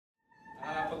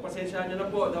pasensyahan nyo na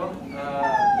po, no?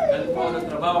 Galing po ng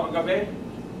trabaho kagabi.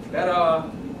 Pero,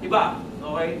 iba.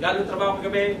 Okay? Galing trabaho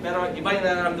kagabi, pero iba yung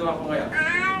nararamdaman ko ngayon.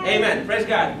 Amen. Praise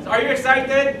God. So, are you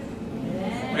excited?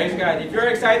 Yes. Praise God. If you're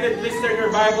excited, please turn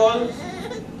your Bible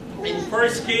in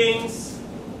 1 Kings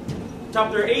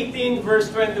chapter 18, verse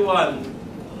 21.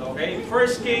 Okay?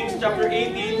 1 Kings chapter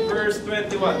 18, verse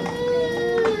 21.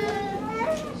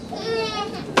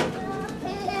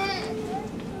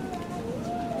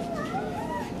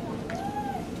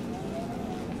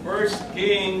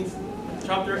 Kings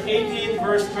chapter 18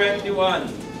 verse 21.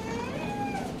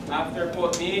 After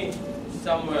po ni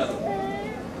Samuel.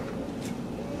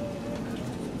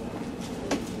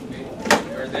 Okay,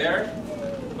 you're there.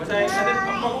 Basahin natin.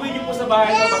 Pag-uwi niyo po sa bahay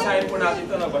na, basahin po natin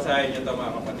ito. Basahin niyo ito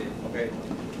mga kapatid. Okay.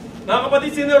 Mga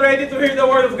kapatid, sino ready to hear the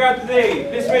word of God today?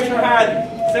 Please raise your hand.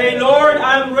 Say, Lord,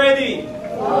 I'm ready.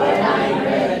 Lord, I'm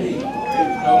ready.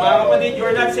 So mga kapatid,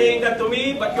 you're not saying that to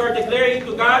me, but you're declaring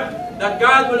to God that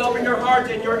God will open your hearts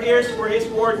and your ears for His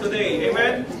word today.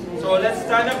 Amen? So let's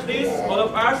stand up please, all of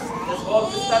us. Let's all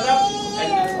stand up and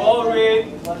let's all read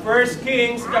 1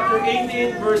 Kings chapter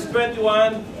 18 verse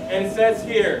 21, and it says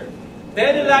here,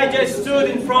 Then Elijah stood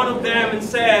in front of them and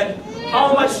said,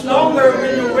 How much longer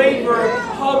will you waver,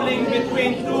 hobbling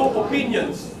between two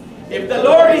opinions? If the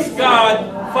Lord is God,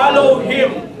 follow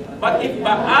Him. But if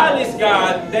Baal is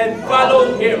God, then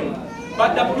follow him.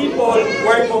 But the people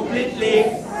were completely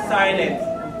silent.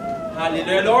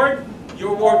 Hallelujah, Lord.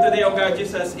 Your word today, O God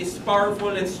Jesus, is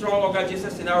powerful and strong, O God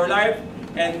Jesus, in our life.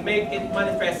 And make it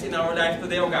manifest in our life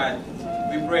today, O God.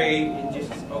 We pray in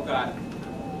Jesus, O God.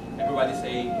 Everybody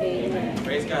say, Amen.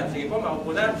 Praise God. Sige po,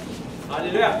 makupo na.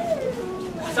 Hallelujah.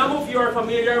 Some of you are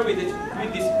familiar with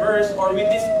this verse or with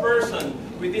this person,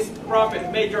 with this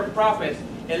prophet, major prophet,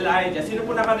 Elijah. Sino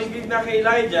po nakarinig na kay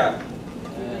Elijah?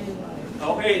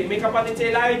 Okay, may kapatid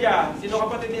si Elijah. Sino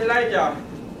kapatid ni Elijah?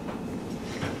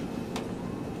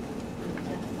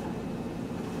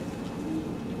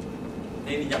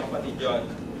 Hindi niya kapatid yun.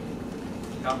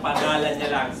 Kapangalan niya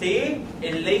lang. Si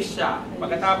Elisha.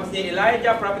 Pagkatapos ni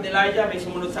Elijah, Prophet Elijah, may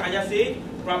sumunod sa kanya si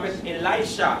Prophet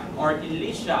Elisha or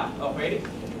Elisha. Okay?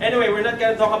 Anyway, we're not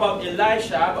gonna talk about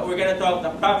Elisha, but we're gonna talk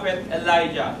the Prophet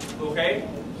Elijah. Okay?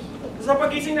 Sa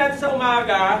pagising natin sa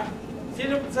umaga,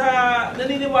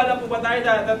 naniniwala po ba tayo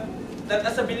that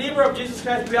as a believer of Jesus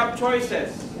Christ, we have choices?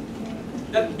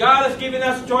 That God has given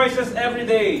us choices every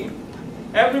day.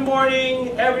 Every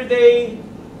morning, every day,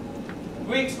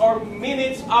 weeks or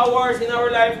minutes, hours in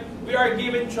our life, we are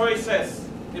given choices.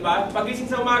 Diba? Pagising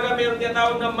sa umaga, meron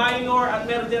tinatawag na minor at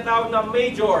meron tinatawag na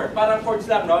major. Parang chords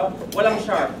lang, no? Walang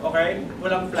sharp, okay?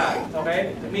 Walang flat,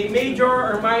 okay? May major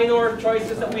or minor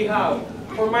choices that we have.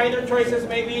 For minor choices,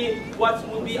 maybe what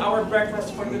will be our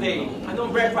breakfast for today?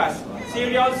 Anong breakfast?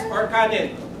 Cereals or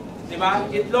kanin? Diba?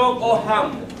 Itlog o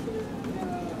ham?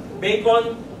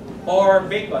 Bacon or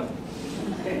bacon?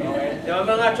 Okay? Diba?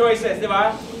 Mga choices,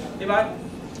 diba? Diba?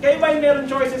 Kayo ba yung meron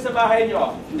choices sa bahay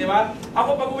nyo? Diba?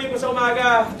 Ako pag uwi ko sa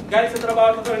umaga, galing sa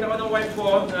trabaho, tutuloy naman ng wife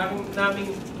ko,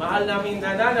 naming mahal naming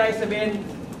nanay, sabihin,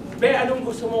 Be, anong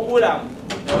gusto mong ulam?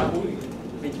 Diba?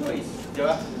 May choice.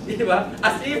 Diba? Diba?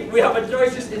 As if we have a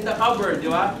choices in the cupboard,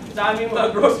 diba? Sa aming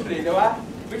mga grocery, diba?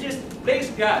 Which is,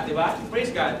 praise God, diba?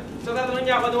 Praise God. So tatanong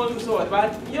niya ako naman gusto,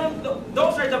 diba?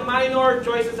 Those are the minor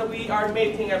choices that we are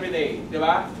making every day,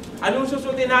 diba? Anong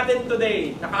susutin natin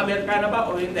today? Naka-Americana ba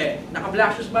o hindi?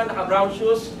 Naka-black shoes ba? Naka-brown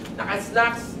shoes?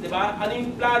 Naka-slacks? Diba? Ano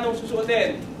yung planong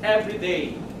susutin? Every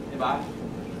day, diba?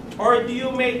 Or do you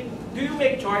make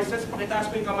choices? Pakitaas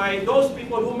mo yung kamay. Those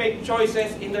people who make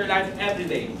choices in their life every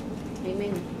day.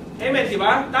 Amen. Amen, di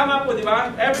ba? Tama po, di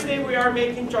ba? Every day we are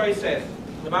making choices.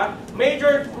 Di ba?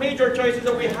 Major choices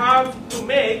that we have to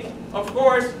make, of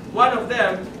course, one of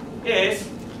them is,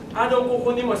 anong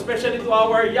kukunin mo, especially to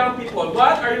our young people.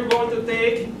 What are you going to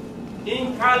take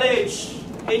in college,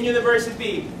 in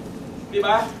university? Di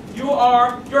ba?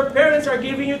 Your parents are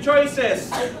giving you choices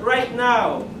right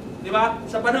now. Di ba?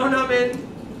 Sa panahon namin,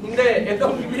 hindi. Ito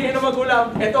ang bibigyan ng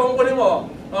magulang. Ito ang kunin mo.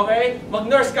 Okay?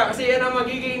 Mag-nurse ka kasi yan ang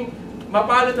magiging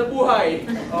mapalad na buhay.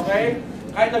 Okay?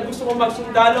 Kahit na gusto kong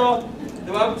magsundalo,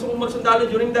 di ba? Gusto kong magsundalo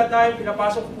during that time,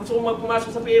 gusto kong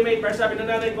pumasok sa PMA, pero sabi ng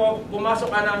nanay ko,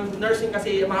 pumasok ka ng nursing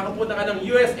kasi makakapunta ka ng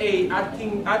USA at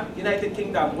United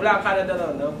Kingdom. Wala ka Canada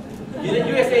noon, no?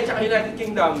 USA at United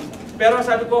Kingdom. Pero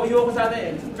sabi ko, hiwa ko sana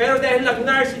eh. Pero dahil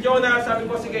nag-nurse si Jonah, sabi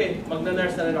ko, sige,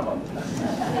 mag-nurse na rin ako.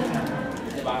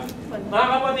 Diba? Mga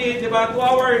kapatid, diba, to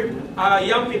our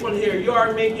young people here, you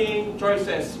are making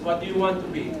choices. What do you want to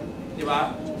be?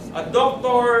 Diba? A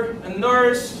doctor, a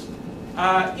nurse,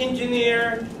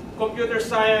 engineer, computer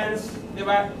science,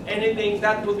 diba? Anything,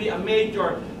 that will be a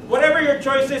major. whatever your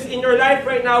choices in your life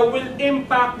right now will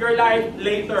impact your life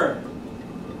later.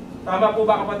 Tama po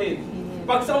ba, kapatid?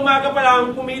 Pag sa umaga pa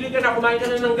lang, pumili ka na, kumain ka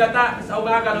na ng gata, sa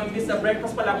umaga, no, imbis na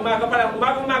breakfast pa lang,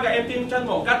 umaga, empty yung tiyan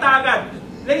mo, gata agad.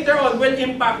 Later on, will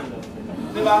impact.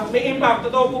 Diba? May impact.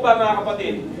 Totoo po ba, mga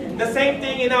kapatid? The same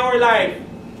thing in our life.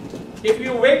 If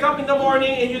you wake up in the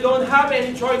morning and you don't have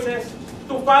any choices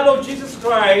to follow Jesus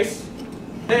Christ,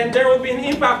 then there will be an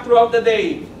impact throughout the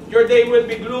day. Your day will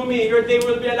be gloomy. Your day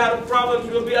will be a lot of problems.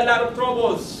 Will be a lot of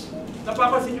troubles.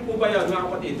 Napapansin niyo po ba yan, mga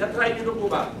kapatid? Na-try niyo po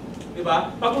ba?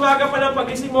 Diba? Pag umaga pa lang,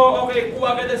 pagising mo, okay,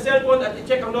 kuha agad ang cellphone at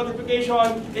i-check ang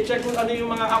notification, i-check kung ano yung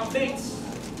mga updates.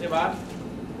 Diba?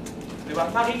 Diba?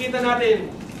 Makikita natin,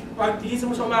 pag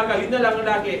gising mo sa umaga, yun na lang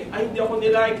lagi. Ay, hindi ako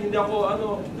nilike, hindi ako ano,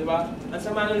 diba? Ang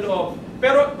sama ng loob.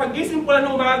 Pero pag gising po lang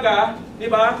ng umaga,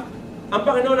 diba? Ang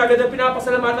Panginoon agad ang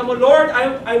pinapasalamatan mo, Lord,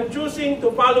 I'm choosing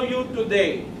to follow you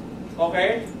today.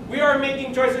 Okay? We are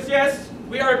making choices, yes.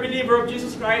 We are a believer of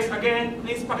Jesus Christ. Again,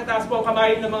 please pakitaas po ang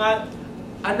kamay ng mga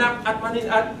anak at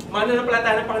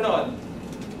mananampalataya ng Panginoon.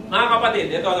 Mga kapatid,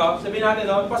 ito, no? Sabihin natin,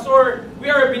 no? Pastor,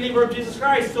 we are a believer of Jesus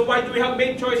Christ, so why do we have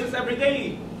make choices every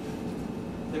day?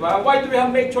 Diba? Why do we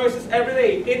have make choices every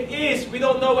day? It is, we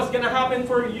don't know what's gonna happen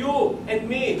for you and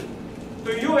me.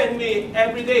 To you and me,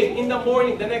 every day, in the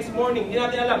morning, the next morning, hindi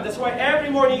natin alam. That's why every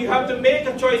morning you have to make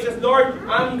a choices. Lord,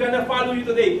 I'm gonna follow you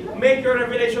today. Make your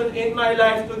revelation in my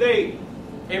life today.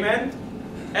 Amen?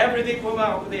 Every day po,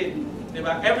 mga kapatid.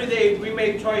 Diba? Every day we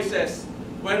make choices.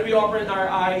 When we open our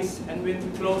eyes and when we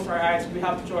close our eyes, we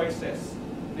have choices.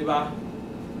 Diba?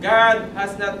 God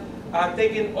has not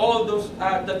taken all those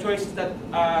the choices that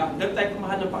ganun tayo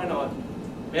kumahal ng Panginoon.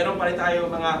 Meron pa rin tayo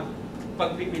mga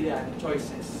pagpipilian,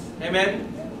 choices. Amen?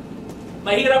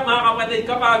 Mahirap, mga kapatid,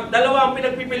 kapag dalawa ang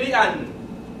pinagpipilian.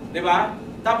 Diba?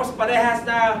 Tapos parehas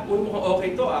na, mukhang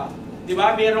okay to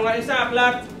Diba? Meron nga isang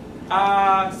aklat,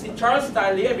 si Charles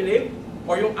Stanley, I believe,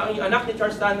 or yung anak ni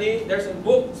Charles Stanley, there's a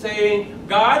book saying,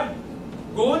 God,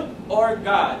 good, or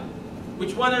God?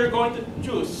 Which one are you going to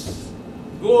choose?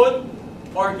 Good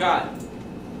or God?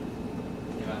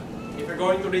 Diba? If you're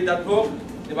going to read that book,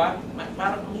 diba?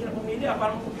 Parang mahirap pumili,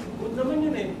 parang good naman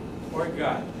yun or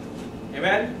God.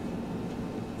 Amen?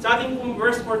 Sa ating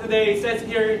verse for today, it says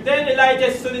here, Then Elijah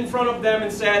stood in front of them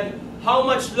and said, How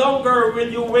much longer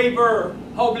will you waver,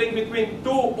 hobbling between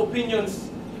two opinions?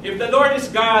 If the Lord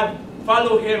is God,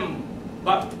 follow Him.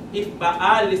 But if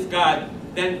Baal is God,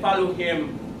 then follow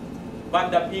Him.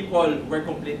 But the people were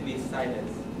completely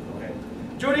silent. Okay.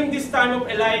 During this time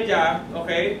of Elijah,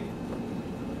 okay,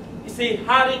 si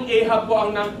Haring Ahab po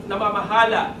ang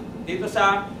namamahala dito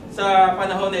sa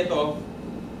panahon nito.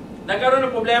 Nagkaroon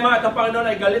ng problema at ang Panginoon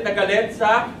ay galit na galit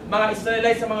sa mga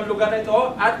Israelites sa mga lugar na ito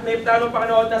at may plano ng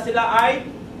Panginoon na sila ay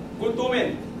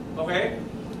gutumin. Okay?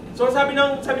 So sabi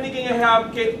ni King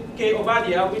Ahab kay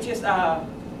Obadiah, which is a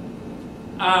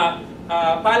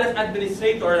palace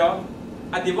administrator, no?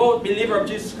 A devout believer of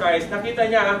Jesus Christ, nakita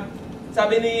niya,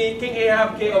 sabi ni King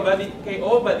Ahab kay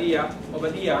Obadiah,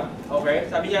 okay?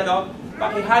 Sabi niya, no?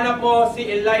 Pakihanap mo si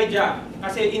Elijah.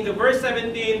 Kasi in the verse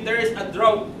 17, there is a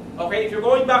drought. Okay, if you're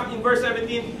going back in verse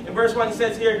 17, in verse 1 it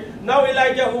says here, Now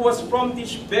Elijah, who was from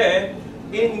Tishbe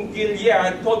in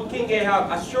Gilead, told King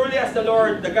Ahab, As surely as the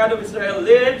Lord, the God of Israel,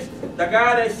 lives, the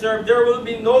God I serve, there will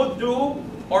be no dew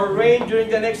or rain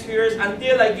during the next few years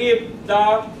until I give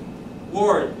the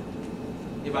word.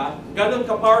 Diba? Ganon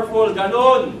ka-powerful,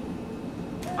 ganon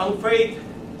ang faith,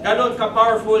 ganon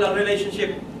ka-powerful ang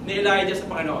relationship ni Elijah sa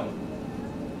Panginoon.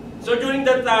 So during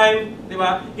that time,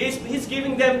 diba, he's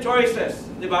giving them choices.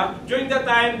 Diba? During that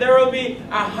time, there will be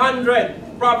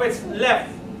 100 prophets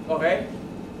left. Okay?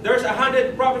 There's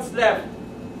 100 prophets left.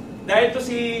 Dahil to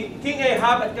si King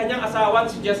Ahab at kanyang asawa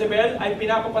si Jezebel ay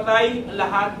pinapapatay ang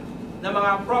lahat ng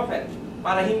mga prophet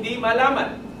para hindi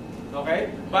malaman.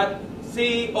 Okay? But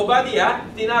si Obadiah,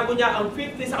 tinago niya ang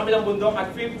 50 sa kabilang bundok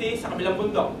at 50 sa kabilang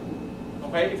bundok.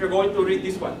 Okay? If you're going to read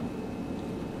this one.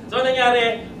 So,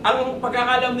 nangyari, ang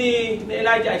pagkakalam ni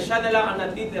Elijah ay siya na lang ang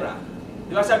natitira.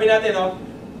 Di ba sabi natin, no?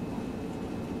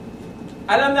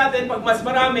 Alam natin, pag mas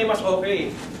marami, mas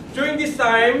okay. During this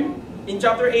time, in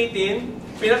chapter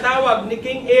 18, pinatawag ni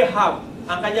King Ahab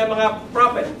ang kanyang mga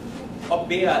prophet of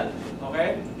Baal.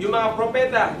 Okay? Yung mga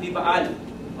propeta ni Baal.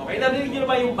 Okay? Narinig niyo na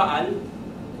ba yung Baal?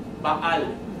 Baal.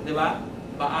 Di ba?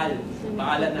 Baal.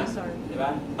 Baalan na. Di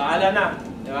ba? Baalan na.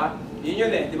 Di ba? Yun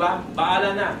yun di ba?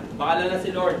 Baalan na. Baalan na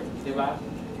si Lord. Di ba?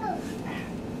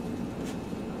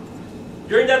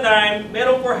 During that time,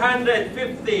 merong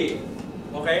 450,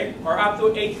 okay? Or up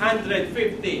to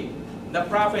 850 na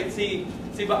prophet si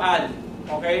Baal,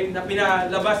 okay? Na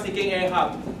pinalabas si King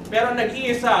Ahab. Pero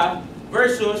nag-iisa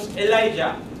versus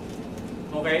Elijah.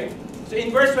 Okay? So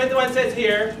in verse 21 says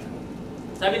here,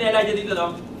 sabi ni Elijah dito,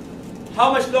 no?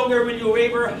 How much longer will you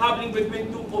waver, hobbling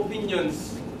between two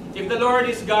opinions? If the Lord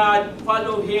is God,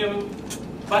 follow Him.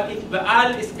 But if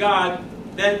Baal is God,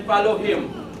 then follow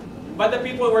Him. But the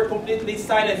people were completely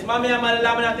silent. Mamaya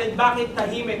malalaman natin bakit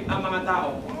tahimik ang mga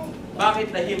tao.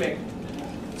 Bakit tahimik?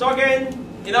 So again,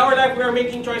 in our life we are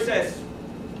making choices.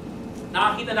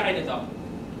 Nakakita na kayo nito?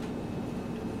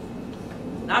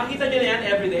 Nakakita nyo na yan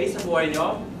everyday sa buhay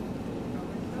nyo?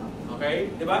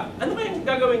 Okay? Diba? Ano kayong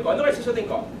gagawin ko? Ano kayong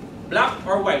susutin ko? Black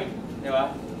or white?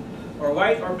 Diba? Or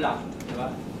white or black? Diba?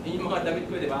 Yun yung mga damit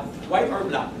ko, diba? White or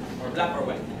black? Or black or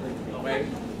white? Okay?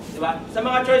 Diba? Sa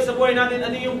mga choice sa buhay natin,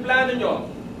 ano yung plano nyo?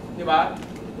 Diba?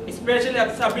 Especially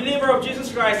as a believer of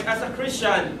Jesus Christ, as a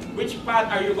Christian, which path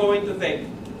are you going to take?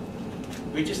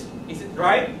 Which is it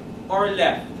right or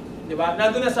left? Diba?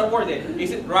 Nandun na sa word eh.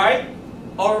 Is it right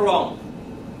or wrong?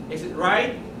 Is it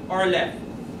right or left?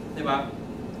 Diba?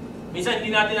 Minsan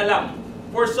hindi natin alam.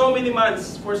 For so many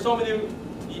months, for so many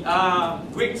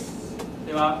weeks,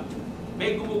 diba?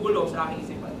 May gumugulo sa aking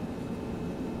isipan.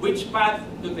 Which path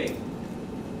to take?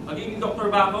 Magiging doktor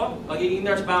ba ako? Magiging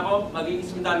nurse ba ako? Magiging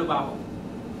sundalo ba ako?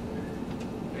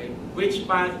 Okay? Which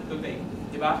path to take?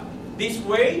 Diba? This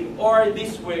way or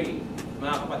this way,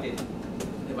 mga kapatid?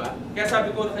 Diba? Kaya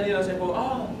sabi ko kanina sa ko,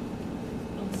 ang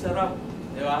sarap.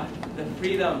 Diba? The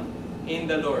freedom in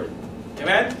the Lord.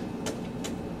 Amen?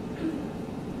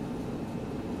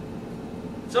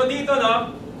 So dito,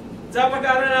 no? Sa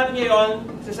pag-aaral natin ngayon,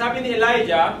 sasabi ni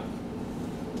Elijah,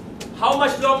 how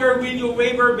much longer will you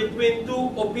waver between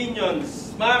two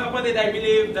opinions? Mga kapatid, I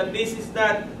believe that this is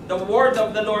not, the word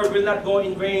of the Lord will not go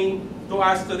in vain to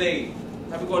us today.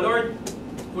 Sabi ko, Lord,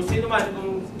 kung sino man,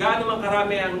 kung gaano man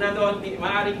karami ang nandoon,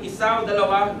 maaaring isa o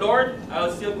dalawa, Lord,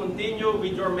 I'll still continue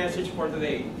with your message for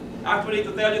today. Actually, to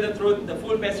tell you the truth, the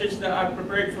full message that I've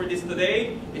prepared for this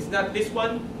today is not this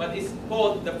one, but it's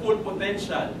called the full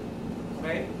potential.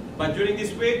 Okay? But during this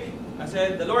week, I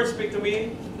said, the Lord speak to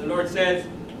me. The Lord says,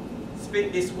 speak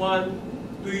this one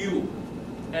to you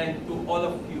and to all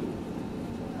of you.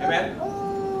 Amen?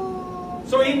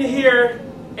 So in here,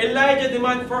 Elijah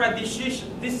demand for a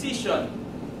decision.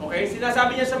 Okay?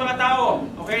 Sinasabi niya sa mga tao,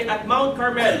 okay, at Mount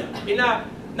Carmel,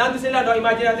 nandun sila, no?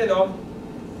 Imagine natin, no?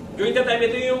 During that time,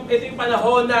 ito yung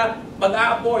panahon na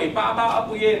mag-aapoy,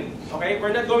 paapaapuyin. Okay?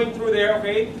 We're not going through there,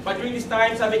 okay? But during this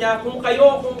time, sabi niya, kung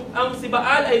ang si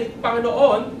Baal ay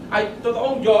Panginoon, ay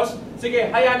totoong Diyos,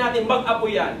 sige, hayaan natin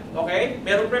mag-apoy yan. Okay?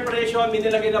 Merong preparation, may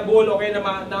nilagay na bull, okay, na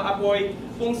apoy.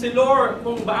 Kung si Lord,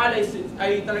 kung Baal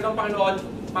ay talagang Panginoon,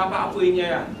 papaapuyin niya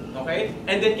yan. Okay?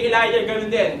 And then kay Elijah, ganun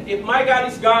din. If my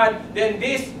God is God, then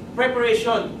this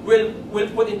preparation will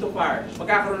put into fire.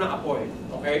 Magkakaroon ng apoy.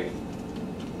 Okay?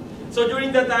 So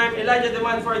during that time, Elijah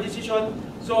demanded for a decision.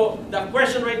 So the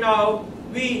question right now,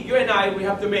 you and I, we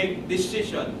have to make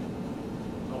decision.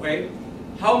 Okay?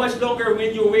 How much longer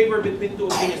will you waver between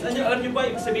two opinions? Alam niyo ba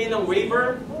ibig sabihin ng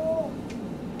waver?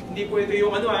 Hindi po ito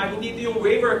yung hindi ito yung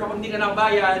waiver kapag hindi ka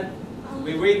nakabayad,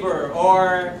 we waiver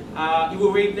or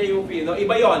i-waive na yung fee. No?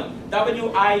 Iba yon.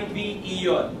 W-I-V-E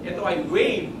yun. Ito ay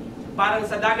wave. Parang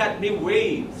sa dagat may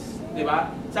waves.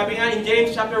 Diba? Sabi nga in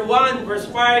James chapter 1 verse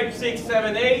 5, 6,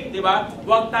 7, 8, diba?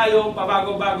 Huwag tayong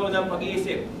pabago-bago ng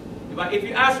pag-iisip. Diba? If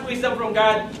you ask wisdom from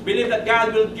God, believe that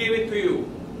God will give it to you.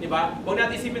 Diba? Huwag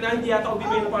natin isipin na hindi yata ako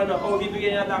bibigyan pa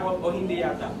bibigyan yata ako o hindi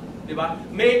yata. Diba?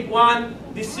 Make one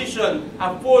decision,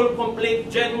 a full,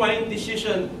 complete, genuine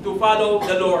decision to follow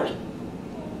the Lord.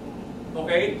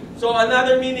 Okay? So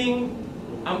another meaning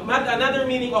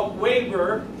of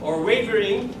waver or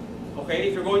wavering, okay,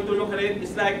 if you're going to look at it,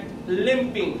 it's like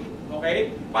limping.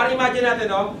 Okay? Para imagine natin,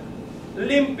 no?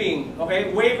 Limping.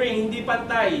 Okay? Wavering, hindi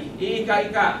pantay.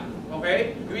 Iika-ika.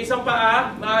 Okay? Yung isang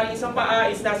paa, maaaring isang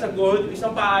paa is nasa good, yung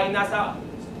isang paa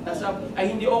ay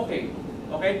hindi okay.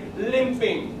 Okay?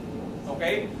 Limping.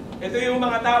 Okay? Ito yung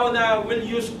mga tao na will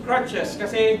use crutches.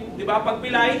 Kasi, di ba, pag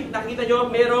pilay, nakita nyo,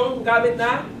 merong gamit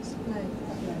na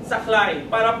saklay.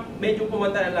 Para medyo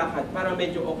pumanta ang lakad. Para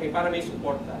medyo okay. Para may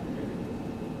suporta.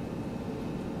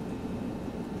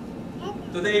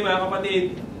 Today, mga kapatid,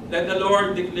 let the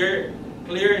Lord declare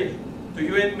clear to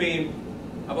you and me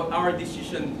about our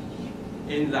decision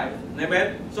in life.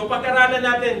 Amen? So, pag-aralan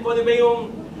natin kung ano ba yung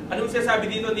anong sinasabi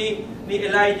dito ni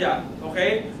Elijah.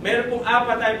 Okay? Meron pong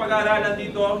apat tayong pag-aralan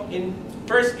dito in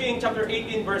 1 Kings chapter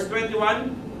 18 verse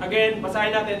 21. Again,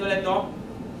 basahin natin ulit, no?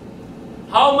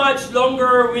 How much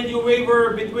longer will you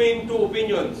waver between two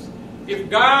opinions? If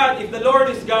the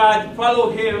Lord is God,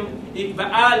 follow Him. If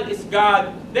Baal is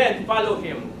God, then follow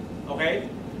Him. Okay?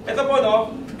 Ito po, no?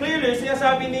 Clearly,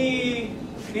 sinasabi ni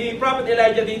Prophet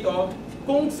Elijah dito,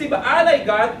 Kung si Baal ay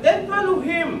God, then follow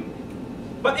him.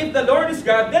 But if the Lord is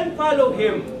God, then follow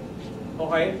him.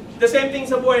 Okay? The same thing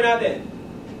sa buhay natin.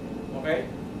 Okay?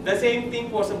 The same thing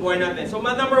po sa buhay natin. So,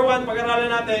 number one, pag-aralan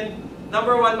natin,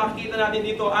 number one, makikita natin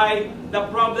dito ay the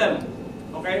problem.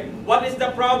 Okay? What is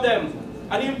the problem?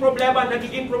 Ano yung problema?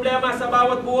 Nagiging problema sa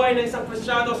bawat buhay ng isang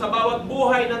Kristiyano, sa bawat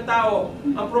buhay ng tao.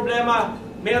 Ang problema,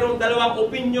 merong dalawang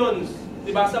opinions.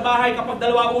 Diba? Sa bahay, kapag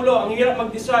dalawa ulo, ang hirap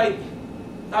mag-decide.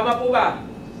 Tama po ba?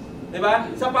 Diba?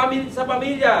 Sa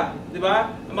pamilya,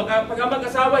 diba? Pag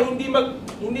mag-asawa, hindi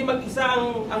mag-isa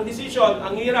ang decision,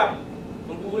 ang hirap.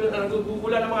 Ang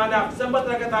gugulan ng mga anak. Saan ba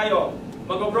talaga tayo?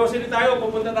 Mag-grocery tayo,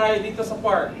 pupunta tayo dito sa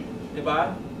park.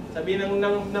 Diba? Sabihin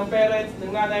ng parents,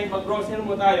 ng nanay, mag-grocery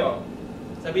mo tayo.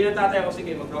 Sabihin ng tatay ako,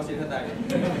 sige, mag-grocery na tayo.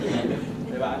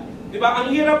 Diba? Diba?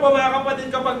 Ang hirap po mga kapatid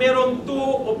kapag mayroong two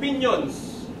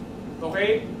opinions.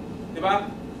 Okay? Diba?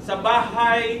 Sa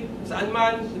bahay, saan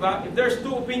man, diba? If there's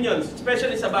two opinions,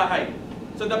 especially sa bahay.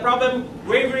 So the problem,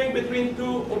 wavering between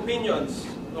two opinions.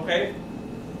 Okay?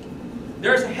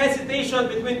 There's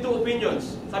hesitation between two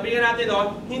opinions. Sabi nga natin,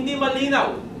 hindi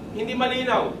malinaw. Hindi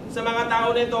malinaw sa mga tao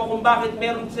nito kung bakit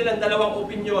meron silang dalawang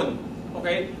opinion.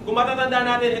 Okay? Kung matatandaan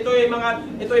natin, ito yung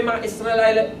mga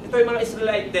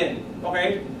Israelite din.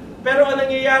 Okay? Pero ang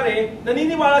nangyayari,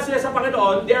 naniniwala sila sa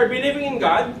Panginoon, they are believing in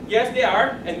God. Yes, they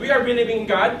are. And we are believing in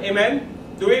God. Amen?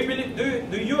 Do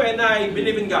you and I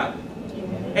believe in God?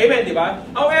 Amen, di ba?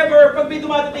 However, pag may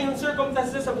dumadating yung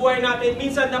circumstances sa buhay natin,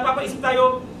 minsan napapaisip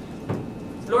tayo,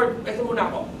 Lord, ito muna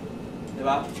ako. Di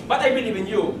ba? But I believe in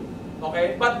you.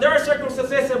 Okay? But there are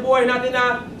circumstances sa buhay natin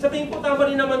na sa tingin ko tama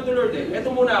rin naman to Lord eh.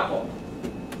 Ito muna ako.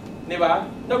 Di ba?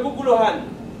 Naguguluhan.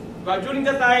 Diba? During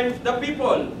the time, the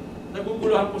people,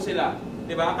 naguguluhan po sila.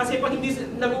 Di ba? Kasi pag hindi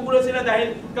naguguluhan sila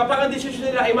dahil kapag ang decision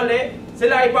nila ay mali,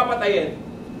 sila ay papatayin.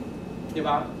 Di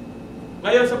ba?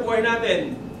 Ngayon sa buhay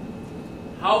natin,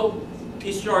 how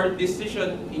is your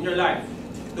decision in your life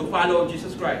to follow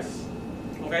Jesus Christ?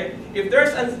 Okay? If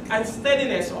there's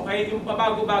unsteadiness, okay, yung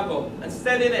pabago-bago,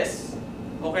 unsteadiness,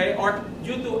 okay, or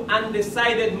due to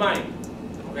undecided mind,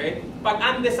 okay? Pag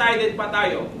undecided pa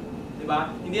tayo, di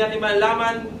ba? Hindi natin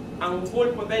malalaman ang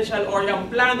full potential or yung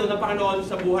plano ng Panginoon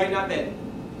sa buhay natin.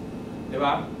 Di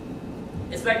ba?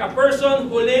 It's like a person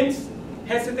who limps,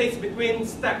 hesitates between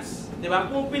steps. Di ba?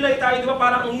 Kung pilay tayo, di ba,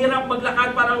 parang ang hirap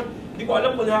maglakad, parang di ko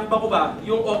alam kung nakakba ko ba,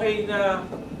 yung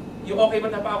okay ba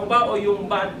tapa ako ba o yung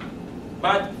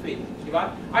bad fit, di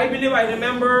ba? I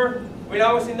remember when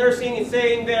I was in nursing, it's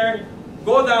saying there,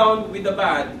 go down with the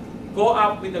bad, go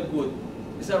up with the good.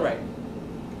 Is that right?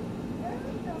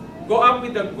 Go up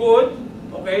with the good,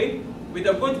 okay? With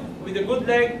the good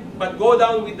leg, but go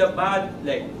down with the bad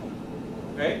leg.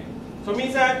 Okay? So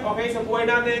minsan, okay, sa buhay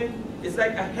natin, it's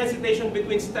like a hesitation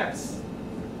between steps.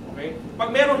 Okay?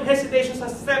 Pag meron hesitation sa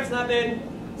steps natin,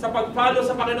 sa pag-follow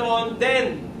sa Panginoon,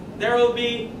 then there will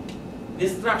be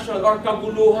distraction or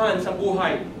kaguluhan sa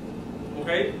buhay.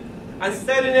 Okay?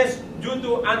 Unsteadiness due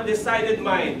to undecided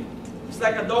mind. It's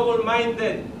like a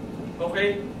double-minded,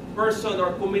 okay, person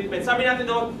or commitment. Sabi natin,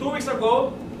 2 weeks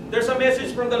ago, there's a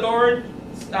message from the Lord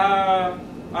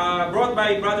brought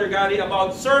by Brother Gary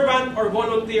about servant or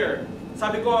volunteer.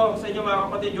 Sabi ko sa inyo mga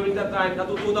kapatid, during that time,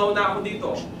 natutunaw na ako dito.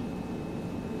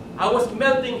 I was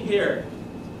melting here.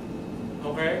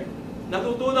 Okay?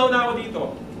 Natutunaw na ako dito.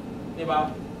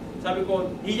 Diba? Sabi ko,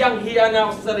 hiyang-hiya na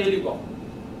ako sa sarili ko.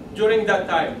 During that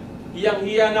time,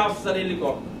 hiyang-hiya na ako sa sarili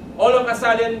ko. All of a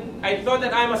sudden, I thought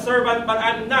that I'm a servant, but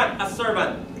I'm not a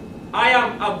servant. I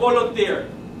am a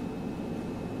volunteer.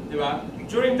 Diba?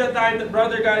 During the time that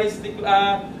Brother Gary is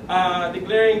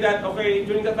declaring that, okay,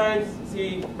 during the time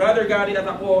si Brother Gary at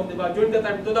ako, diba? During the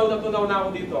time, tunaw na ako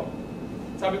dito.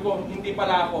 Sabi ko, hindi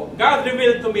pala ako. God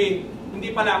revealed to me,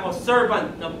 hindi pala ako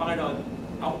servant ng Panginoon.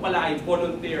 Ako pala ay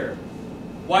volunteer.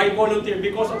 Why volunteer?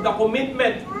 Because of the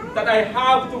commitment that I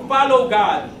have to follow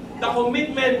God. The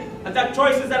commitment and the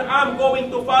choices that I'm going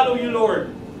to follow you,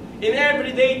 Lord. In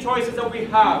everyday choices that we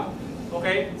have.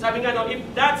 Okay? Sabi nga, if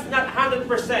that's not 100%,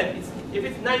 if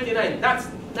it's 99, that's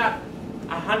not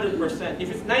 100%. If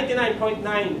it's 99.9,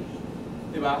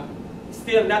 diba?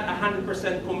 Still not 100%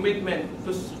 commitment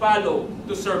to follow,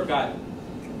 to serve God.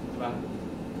 Diba?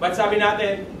 But sabi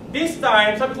natin, this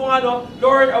time, sabi ko nga,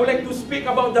 Lord, I would like to speak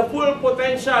about the full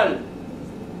potential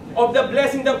of the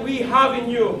blessing that we have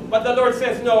in you. But the Lord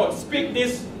says, no, speak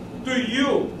this to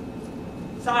you.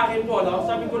 Sa akin po,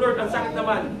 sabi ko, Lord, ang sakit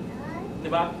naman.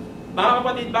 Diba? Mga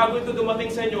kapatid, bago ito dumating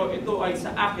sa inyo, ito ay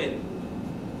sa akin.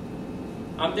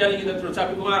 I'm telling you the truth.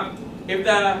 Sabi ko nga, if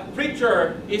the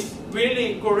preacher is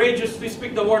really courageous to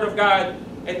speak the Word of God,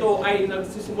 ito ay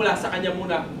nagsisimula sa kanya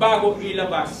muna bago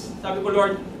ilabas. Sabi ko,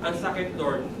 Lord, ang sakit,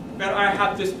 Lord. Pero I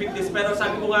have to speak this. Pero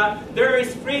sabi ko nga, there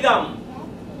is freedom.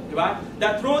 Diba?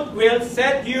 The truth will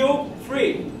set you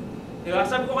free. Diba?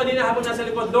 Sabi ko kanina habang nasa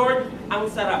likod, Lord, ang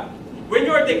sarap. When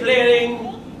you're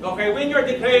declaring, okay, when you're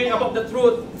declaring about the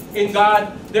truth in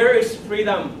God, there is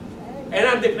freedom. And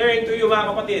I'm declaring to you,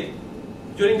 mga kapatid,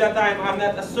 during that time, I'm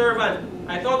not a servant.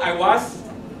 I thought I was.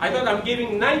 I thought I'm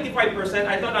giving 95%.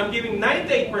 I thought I'm giving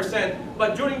 98%.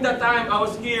 But during that time, I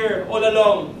was here all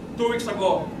along, 2 weeks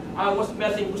ago. I was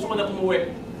melting. Gusto ko na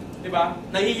umuwi. Diba?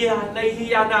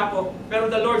 Nahihiya na ako.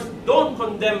 Pero the Lord, don't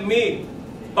condemn me,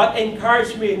 but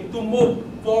encourage me to move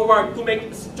forward, to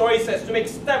make choices, to make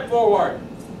step forward.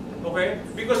 Okay?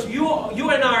 Because you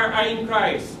and I are in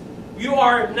Christ. You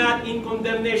are not in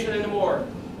condemnation anymore.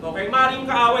 Okay? Maring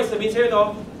kaaway, sabihin sa'yo, no?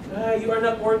 You are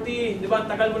not worthy. Diba?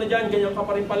 Tagal mo na dyan, ganyan ka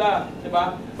pa rin pala.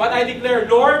 Diba? But I declare,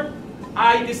 Lord,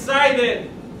 I decided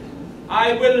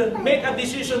I will make a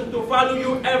decision to follow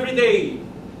you every day.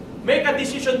 Make a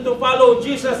decision to follow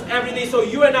Jesus every day, so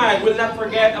you and I will not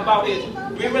forget about it.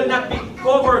 We will not be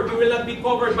covered. We will not be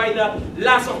covered by the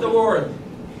lust of the world.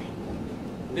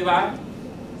 Diba?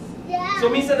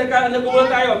 So minsan nagugulat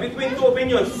tayo between two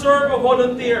opinions, serve or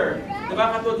volunteer.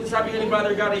 Diba? Katulad sabi ni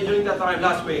Brother Gary during that time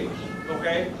last week.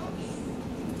 Okay?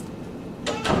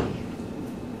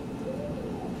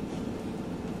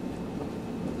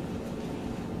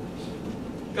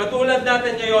 Katulad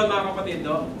natin ngayon, mga kapatid,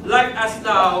 no? Like us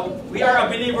now, we are a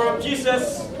believer of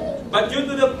Jesus, but due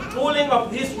to the pulling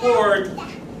of His Word,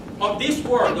 of this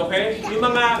world, okay? Yung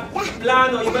mga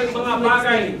plano, yung mga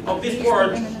bagay of this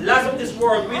world, last of this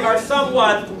world, we are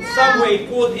somewhat, some way,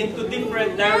 pulled into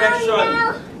different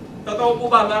direction. Totoo po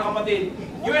ba, mga kapatid?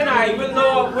 You and I will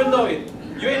know it.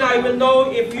 You and I will know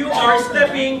if you are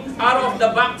stepping out of the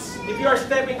box, if you are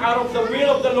stepping out of the will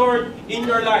of the Lord in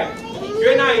your life.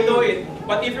 You and I know it.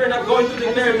 But if you're not going to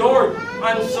declare, Lord,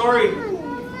 I'm sorry,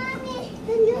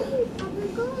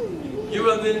 you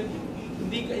will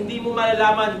hindi mo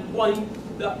malalaman kung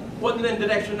ang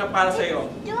direction na para sa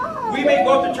iyo. We may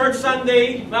go to church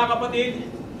Sunday, mga kapatid.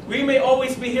 We may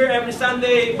always be here every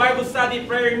Sunday, Bible study,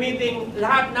 prayer meeting,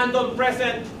 lahat nandun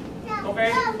present.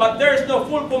 Okay? But there's no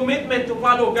full commitment to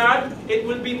follow God. It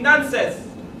will be nonsense.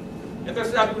 Ito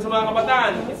sabi ko sa mga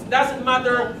kabataan, it doesn't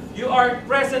matter you are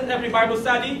present every Bible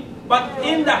study, but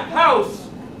in the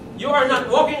house, you are not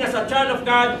walking as a child of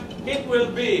God, it will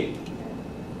be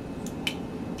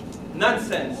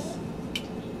nonsense.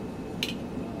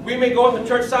 We may go to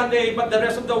church Sunday, but the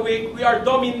rest of the week, we are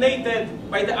dominated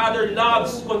by the other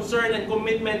loves, concern, and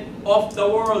commitment of the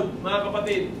world, mga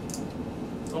kapatid.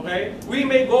 Okay? We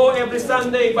may go every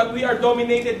Sunday, but we are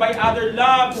dominated by other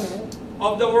loves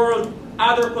of the world,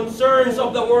 other concerns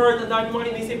of the world, and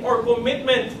mga inisip or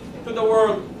commitment to the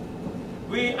world.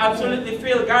 We absolutely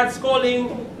feel God's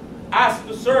calling us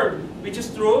to serve, which is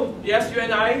true. Yes, you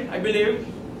and I believe.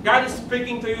 God is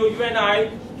speaking to you, you and I,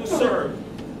 to serve.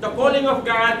 The calling of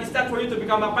God is not for you to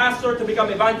become a pastor, to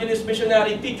become evangelist,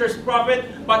 missionary, teachers, prophet,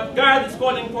 but God is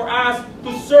calling for us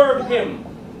to serve Him.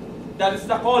 That is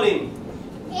the calling.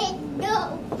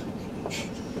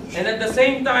 And at the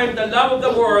same time, the love of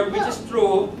the world, which is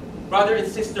true, brothers and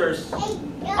sisters,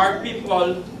 our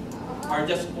people are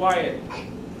just quiet.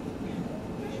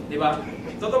 Diba?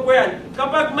 Totoo po yan.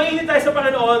 Kapag mainit tayo sa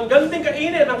Panginoon, ganun din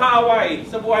kainit ang kaaway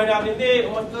sa buhay natin. Hindi,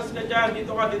 umatras ka dyan,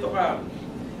 dito ka, dito ka.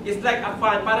 It's like a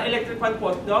fan, para electric fan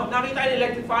po. No? Nakita yung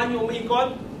electric fan, yung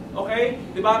umiikot. Okay?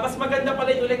 Diba? Mas maganda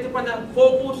pala yung electric fan na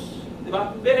focus. Diba?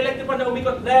 Pero electric fan na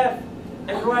umikot left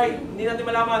and right. Hindi natin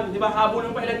malaman. Diba? Habulin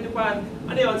pa electric fan.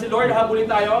 Ano yun? Si Lord, habulin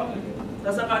tayo.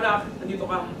 Nasaan ka, anak? Nandito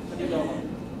ka. Nandito ako.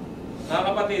 Mga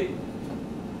kapatid,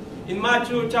 in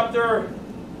Matthew chapter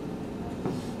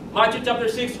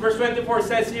 6, verse 24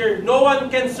 says here, no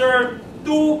one can serve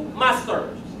two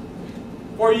masters.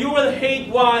 For you will hate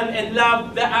one and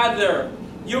love the other.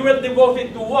 You will devote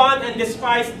it to one and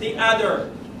despise the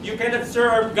other. You cannot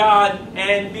serve God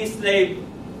and be slave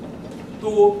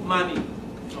to money.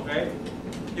 Okay?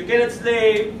 You cannot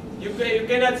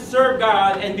serve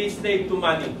God and be slave to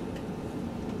money.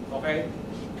 Okay?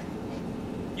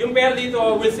 Yung pera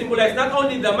dito will symbolize not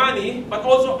only the money, but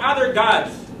also other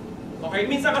gods. Okay?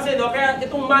 Minsan kasi, no, kaya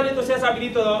itong money to siya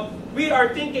sabi dito, no, we are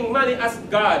thinking money as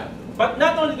God. But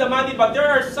not only the money, but there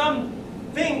are some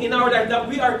thing in our life that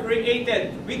we are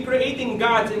created. We creating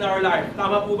gods in our life.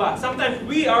 Tama po ba? Sometimes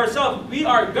we ourselves, we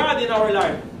are God in our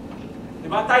life.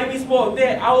 Diba? Tayo mismo, hindi,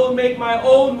 I will make my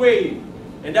own way.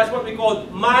 And that's what we call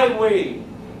my way.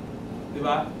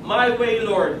 Diba? My way,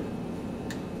 Lord.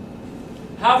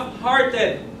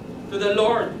 Half-hearted to the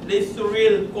Lord leads to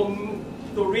real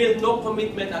no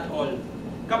commitment at all.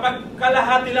 kapag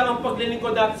kalahati lang ang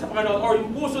paglilingkod natin sa Panginoon or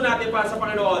yung puso natin para sa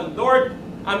Panginoon, Lord,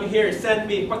 I'm here, send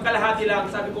me. Pag kalahati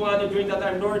lang, sabi ko nga during that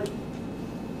time, Lord,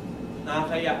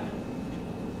 nakakaya.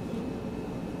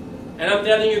 And I'm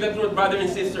telling you the truth, brothers and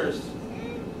sisters.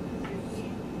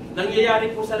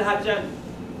 Nangyayari po sa lahat yan.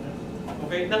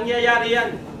 Okay? Nangyayari yan.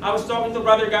 I was talking to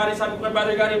Brother Gary, sabi ko kay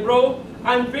Brother Gary, bro,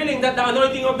 I'm feeling that the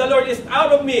anointing of the Lord is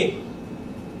out of me.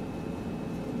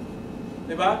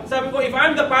 Diba? Sabi ko, if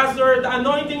I'm the pastor, the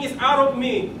anointing is out of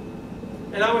me.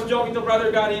 And I was joking to Brother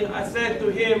Gary, I said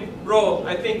to him, bro,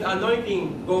 I think the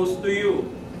anointing goes to you.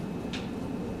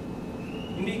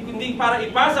 Hindi para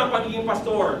ipasa ang pagiging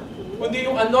pastor, kundi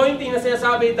yung anointing na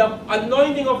sinasabi, the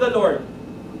anointing of the Lord.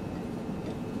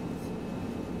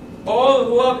 All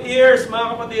who have ears, mga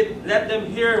kapatid, let them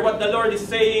hear what the Lord is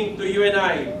saying to you and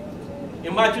I.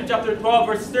 In Matthew chapter 12,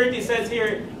 verse 30 says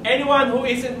here, anyone who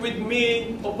isn't with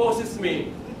me opposes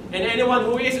me. And anyone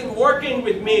who isn't working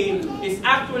with me is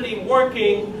actually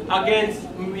working against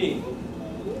me.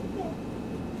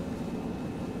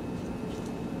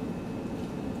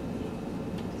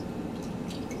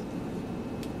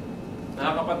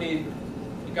 Mga kapatid,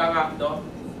 ika nga, no?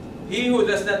 He who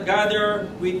does not gather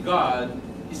with God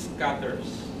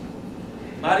scatters.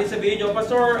 Maaaring sabihin nyo,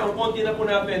 Pastor, ang konti na po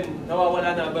natin,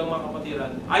 nawawala na ba mga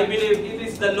kapatiran? I believe it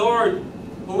is the Lord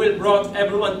who will brought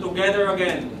everyone together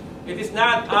again. It is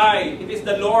not I, it is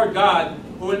the Lord God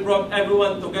who will brought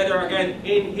everyone together again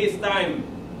in His time,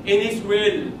 in His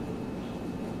will.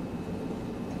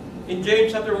 In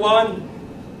James chapter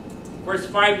 1, verse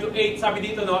 5 to 8, sabi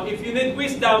dito, no, if you need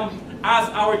wisdom, ask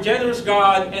our generous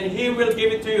God, and He will give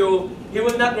it to you. He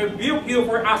will not rebuke you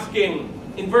for asking.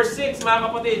 In verse 6, mga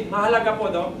kapatid, mahalaga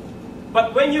po, no?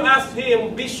 But when you ask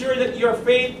Him, be sure that your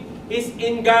faith is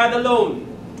in God alone.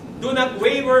 Do not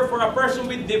waver, for a person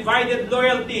with divided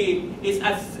loyalty is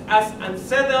as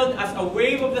unsettled as a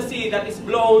wave of the sea that is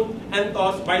blown and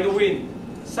tossed by the wind.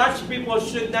 Such people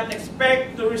should not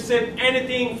expect to receive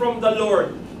anything from the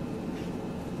Lord.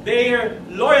 Their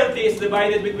loyalty is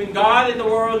divided between God and the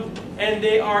world, and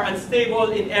they are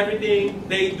unstable in everything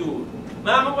they do.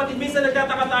 Mga kapatid, minsan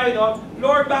nagtataka tayo, no?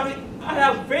 Lord, bakit I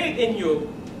have faith in you?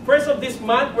 First of this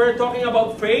month, we're talking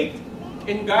about faith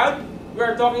in God. We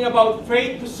are talking about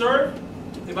faith to serve.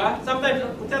 Diba? Sometimes,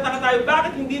 nagtataka tayo,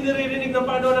 bakit hindi naririnig ng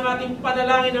Panginoon ang ating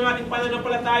panalangin, ang ating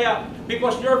pananampalataya?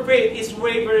 Because your faith is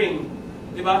wavering.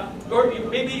 Diba? Or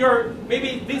maybe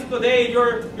this today,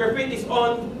 your faith is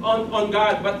on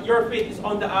God, but your faith is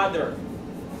on the other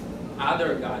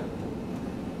God.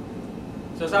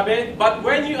 So sabi, but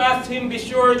when you ask Him, be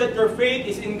sure that your faith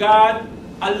is in God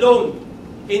alone.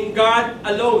 In God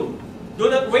alone. Do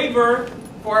not waver,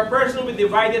 for a person with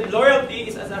divided loyalty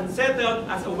is as unsettled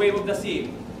as a wave of the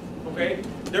sea. Okay?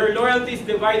 Their loyalty is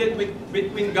divided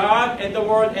between God and the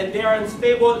world, and they are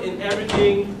unstable in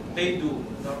everything they do.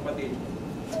 Kapatid.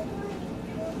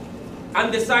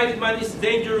 Undecided man is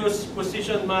dangerous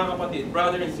position, mga kapatid,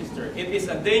 brother and sister. It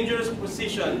is a dangerous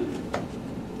position.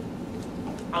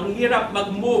 Ang hirap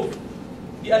mag-move.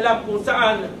 Di alam kung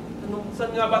saan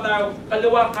nga ba tayo,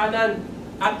 kaliwa, kanan,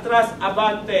 atras,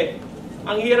 abante.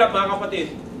 Ang hirap, mga kapatid.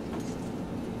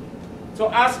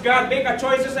 So ask God, make a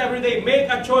choices every day.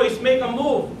 Make a choice, make a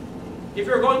move. If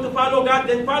you're going to follow God,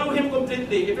 then follow Him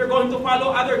completely. If you're going to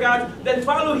follow other gods, then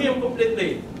follow Him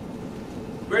completely.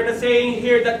 We're not saying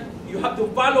here that you have to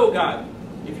follow God.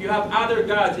 If you have other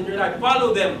gods in your life,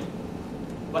 follow them.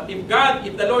 But if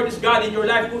the Lord is God in your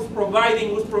life, who's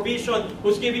providing, who's provision,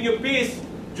 who's giving you peace,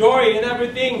 joy, and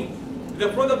everything,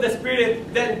 the fruit of the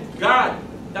Spirit, then God,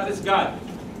 that is God.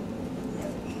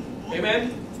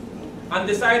 Amen?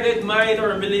 Undecided mind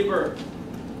or believer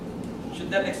should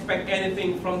not expect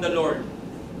anything from the Lord.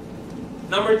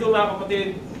 Number 2, mga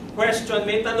kapatid, question,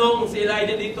 may tanong si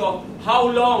Elijah dito,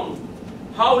 how long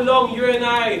you and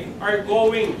I are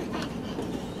going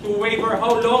to waver?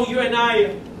 How long you and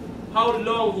I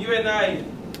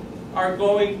are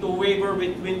going to waver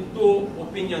between two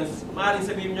opinions? Maaaring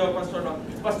sabihin nyo,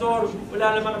 Pastor, wala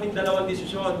naman kaming dalawang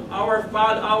desisyon. Our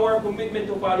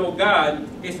commitment to follow God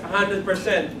is 100%.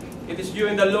 It is you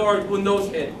and the Lord who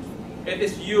knows it. It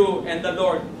is you and the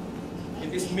Lord.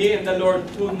 It is me and the Lord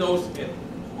who knows it.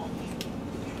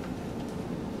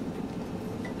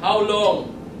 How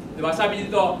long? Diba? Sabi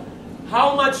dito,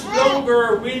 how much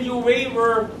longer will you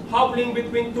waver, hobbling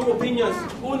between two opinions?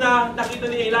 Una, nakita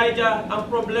ni Elijah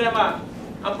ang problema.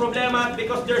 Ang problema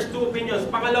because there's two opinions.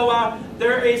 Pangalawa,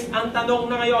 there is ang tanong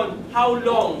na ngayon, how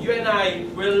long you and I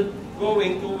will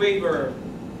going to waver?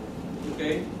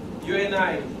 Okay? You and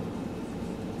I.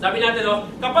 Sabi natin, no,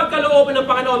 kapag kalooban ng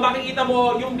Panginoon, makikita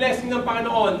mo yung blessing ng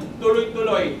Panginoon,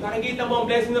 tuloy-tuloy. Nakikita mo ang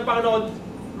blessing ng Panginoon,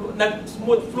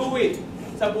 nag-smooth fluid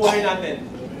sa buhay natin.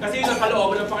 Kasi yun ang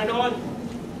kalooban ng Panginoon.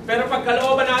 Pero pag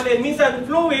kalooban natin, minsan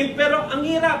fluid, pero ang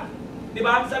hirap.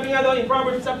 Diba? Sabi nga doon in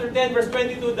Proverbs chapter 10, verse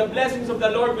 22, the blessings of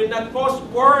the Lord will not cause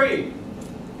worry.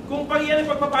 Kung yan ang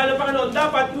pagpapala ng Panginoon,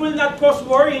 dapat it will not cause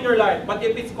worry in your life. But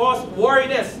if it cause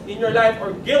worriness in your life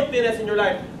or guiltiness in your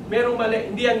life, merong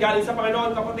mali. Hindi yan galing sa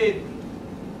Panginoon, kapatid.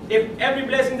 If every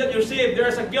blessing that you receive,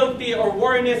 there is a guilty or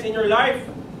worriness in your life,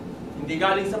 hindi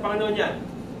galing sa Panginoon yan.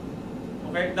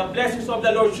 Okay? The blessings of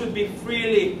the Lord should be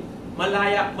freely,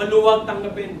 malaya, maluwag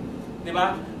tanggapin. Di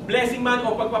ba? Blessing man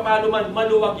o pagpapalo man,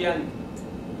 maluwag yan.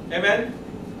 Amen?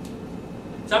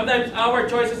 Sometimes our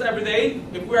choices every day,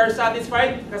 if we are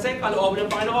satisfied, kasi kalooban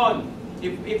ng Panginoon.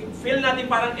 If feel natin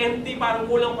parang empty, parang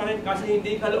kulang pa rin, kasi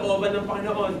hindi kalooban ng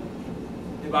Panginoon.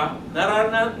 Di ba?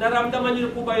 Naramdaman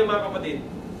niyo po ba yung mga kapatid?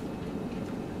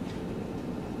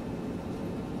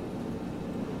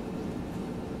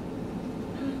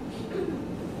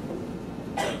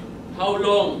 How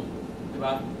long?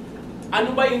 Diba?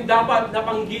 Ano ba yung dapat na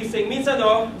panggising? Minsan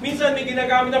may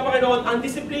ginagamit ng Panginoon ang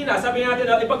disiplina. Sabi natin,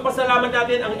 ipagpasalamat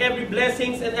natin ang every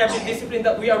blessings and every discipline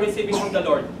that we are receiving from the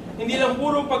Lord. Hindi lang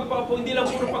puro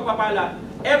pagpapala.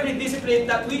 Every discipline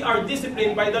that we are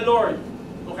disciplined by the Lord.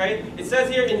 Okay? It says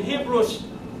here in Hebrews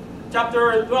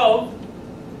chapter 12,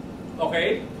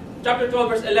 okay? Chapter 12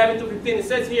 verse 11 to 15, it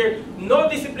says here, no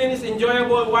discipline is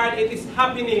enjoyable while it is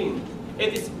happening.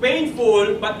 It is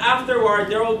painful, but afterward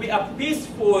there will be a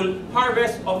peaceful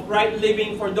harvest of right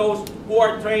living for those who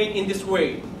are trained in this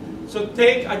way. So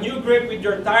take a new grip with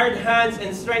your tired hands and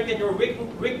strengthen your weak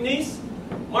knees.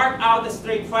 Mark out a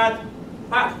straight path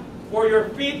for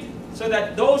your feet, so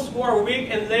that those who are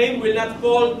weak and lame will not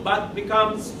fall but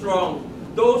become strong.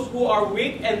 Those who are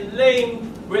weak and lame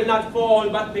will not fall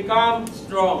but become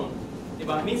strong.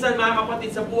 Diba? Minsan mga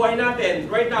kapatid sa buhay natin,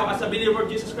 right now as a believer of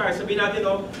Jesus Christ, sabihin natin,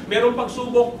 merong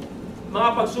pagsubok, mga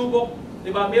pagsubok,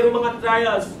 diba? Merong mga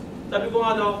trials. Sabi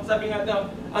nga,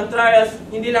 ang trials,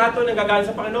 hindi lahat ito nanggagaling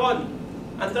sa Panginoon.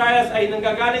 Ang trials ay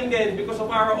nanggagaling din because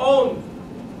of our own.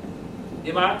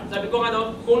 Diba? Sabi ko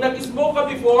kung nag-smoke ka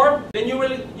before, then you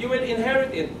will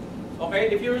inherit it. Okay?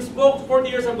 If you smoked 40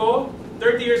 years ago,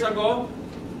 30 years ago,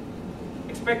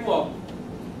 expect mo,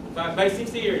 by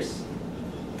 60 years.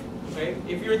 Okay?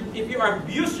 If you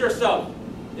abuse yourself,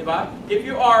 diba? If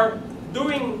you are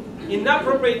doing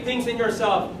inappropriate things in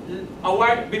yourself a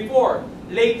while before,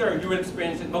 later you will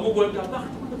experience it. Magugulat ka,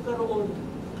 bakit mo nagkaroon?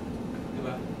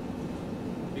 Diba?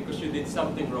 Because you did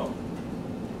something wrong.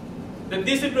 The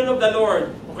discipline of the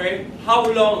Lord, okay? How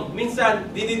long?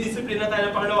 Minsan, dinidiscipline na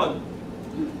tayo ng Panginoon.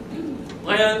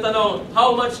 Ngayon ang tanong,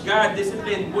 how much God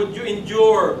discipline would you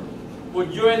endure?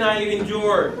 Would you and I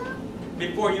endure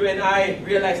before you and I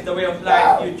realize the way of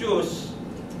life you choose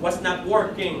was not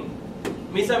working?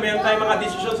 Minsan mayroon tayong mga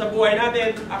desisyon sa buhay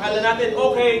natin, akala natin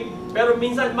okay, pero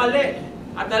minsan mali.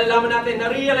 At nalalaman natin,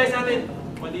 na-realize natin,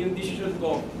 mali yung desisyon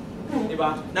ko.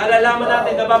 Diba? Nalalaman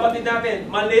natin, nababatid natin,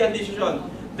 mali ang desisyon.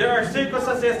 There are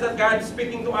circumstances that God is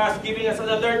speaking to us, giving us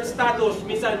an alert status.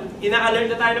 Minsan,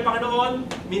 ina-alert na tayo ng Panginoon,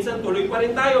 minsan tuloy pa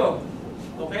rin tayo.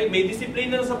 Okay? May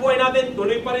disiplina na sa buhay natin,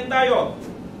 tuloy pa rin tayo.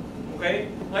 Okay?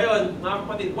 Ngayon, mga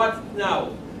kapatid, what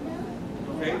now?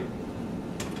 Okay?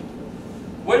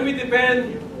 When we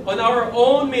depend on our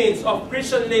own means of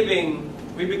Christian living,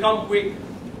 we become weak.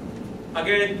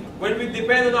 Again, when we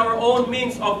depend on our own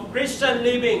means of Christian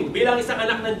living, bilang isang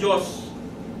anak ng Diyos,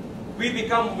 we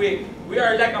become weak. We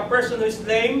are like a person who is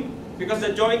lame because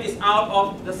the joint is out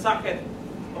of the socket.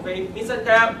 Okay? Minsan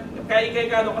kaya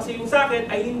kasi yung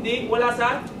socket ay wala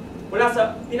sa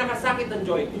pinakasakit ng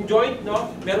joint. Yung joint,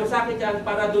 merong sakit yan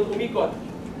para doon umikot.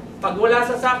 Pag wala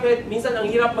sa sakit, minsan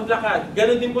ang hirap maglakad.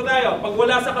 Ganon din po tayo. Pag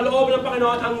wala sa kalooban ng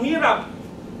Panginoon, ang hirap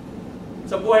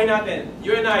sa buhay natin.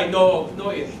 You and I know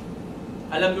it.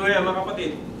 Alam nyo yan, mga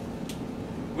kapatid.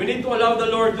 We need to allow the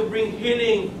Lord to bring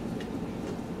healing,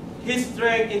 His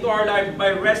strength into our life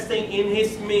by resting in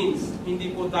His means.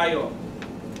 Hindi po tayo.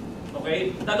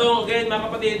 Okay? Tanong again, mga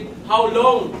kapatid, how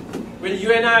long will you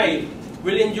and I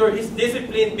will endure His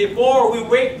discipline before we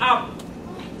wake up?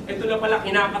 Ito na pala,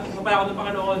 kinakatok na pala ako ng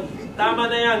Panginoon. Tama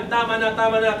na yan, tama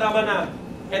na.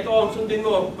 Ito ang sundin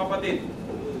mo, kapatid.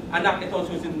 Anak, ito ang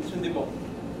sundin mo.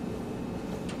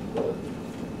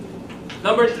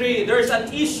 Number 3, there's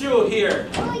an issue here.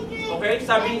 Okay?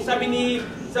 Sabi ni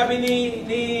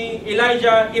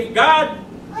Elijah, if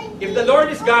the Lord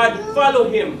is God, follow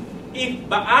Him. If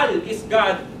Baal is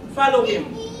God, follow Him.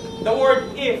 The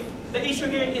word if. The issue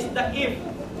here is the if.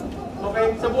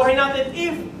 Okay? Sa buhay natin,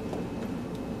 if.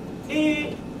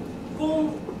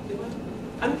 Kung. Diba?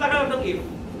 Anong tagalog ng if?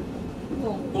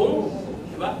 Kung.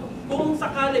 Diba? Kung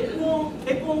sakali,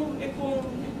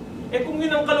 kung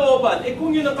yun ang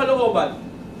kalooban,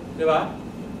 di ba?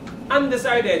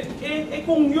 Undecided,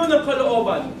 kung yun ang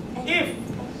kalooban, if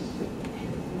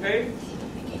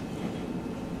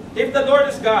the Lord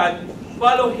is God,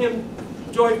 follow Him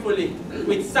joyfully,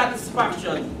 with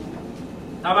satisfaction.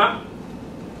 Tama?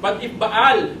 But if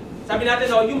Baal, sabi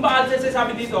natin, yung Baal,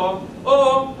 sabi dito,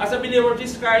 as a believer of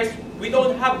Jesus Christ, we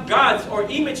don't have gods or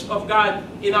image of God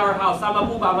in our house. Tama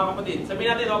po ba, mga kapatid? Sabi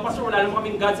natin, Pastor, wala naman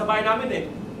kaming God sa bahay namin eh.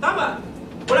 Tama.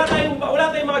 Wala tayong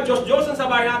mga Diyos-Diyosan sa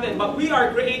bahay natin, but we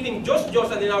are creating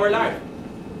Diyos-Diyosan in our life.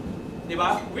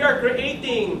 Diba? We are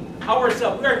creating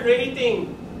ourselves. We are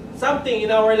creating something in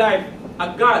our life,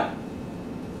 a God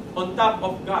on top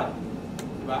of God.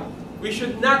 Diba? We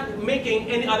should not making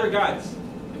any other gods.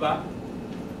 Diba?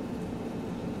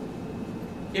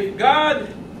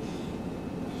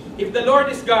 If the Lord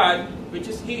is God, which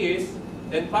is He is,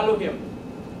 then follow Him.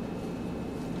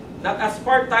 Not as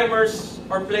part-timers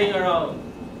or playing around.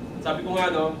 Sabi ko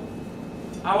nga,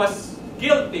 I was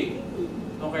guilty.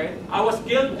 Okay? I was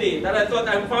guilty that I thought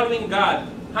I'm following God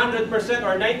 100%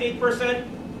 or 98%.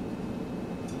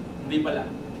 Hindi pala.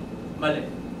 Mali.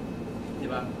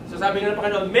 Diba? So sabi nga ng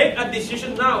Panginoon, make a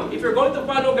decision now. If you're going to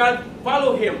follow God,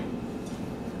 follow Him.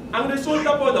 Ang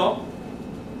resulta po,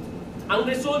 ang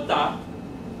resulta,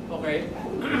 okay,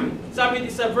 sabi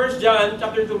sa John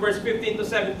chapter 2, verse 15 to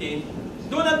 17,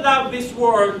 do not love this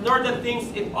world, nor the things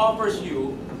it offers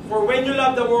you. For when you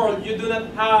love the world, you do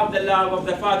not have the love of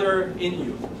the Father in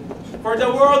you. For the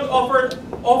world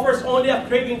offers only a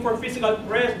craving for physical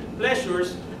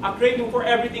pleasures, a craving for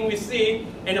everything we see,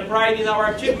 and a pride in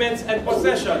our achievements and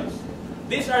possessions.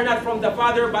 These are not from the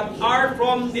Father, but are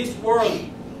from this world.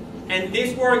 And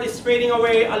this world is fading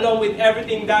away along with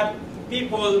everything that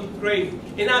people crave.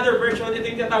 In other version, ito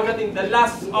yung tinatawag natin, the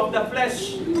lust of the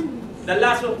flesh, the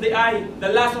lust of the eye, the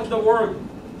lust of the world.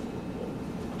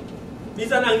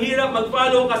 Minsan ang hirap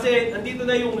mag-follow kasi nandito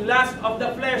na yung lust of the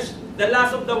flesh, the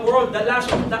lust of the world, the lust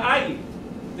of the eye.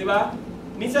 Diba?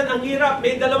 Minsan ang hirap,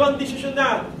 may dalawang desisyon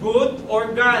na, good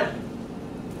or God.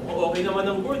 Okay naman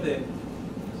ang good eh.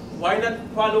 Why not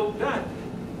follow God?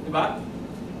 Diba?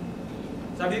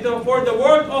 Sabi dito, for the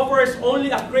world offers only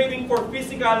a craving for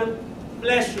physical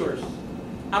pleasures,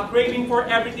 a craving for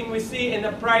everything we see, and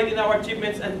a pride in our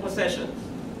achievements and possessions.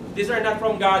 These are not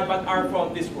from God, but are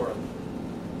from this world.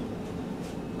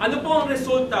 Ano po ang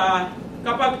resulta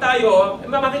kapag tayo,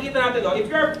 makikita natin,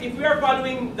 if we are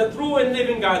following the true and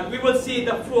living God, we will see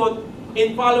the fruit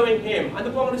in following Him.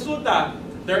 Ano po ang resulta?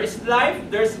 There is life,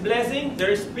 there is blessing, there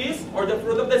is peace, or the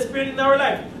fruit of the Spirit in our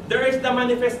life. There is the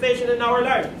manifestation in our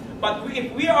life. But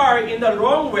if we are in the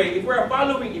wrong way, if we are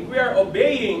following, if we are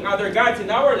obeying other gods in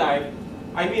our life,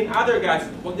 I mean other gods,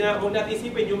 huwag natin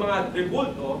isipin yung mga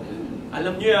rebulto,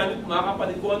 alam nyo yan, mga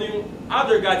kapatid, kung ano yung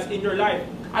other gods in your life.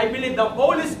 I believe the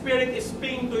Holy Spirit is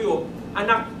speaking to you,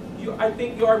 anak, I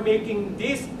think you are making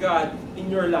this God in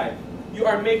your life. You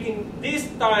are making this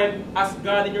time as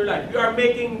God in your life. You are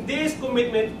making this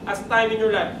commitment as time in your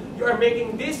life. You are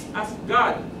making this as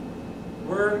God.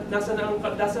 Where nasa na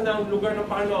ang lugar ng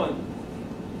Panginoon.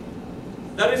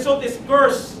 The result is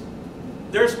curse.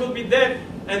 There will be death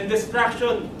and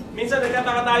destruction. Minsan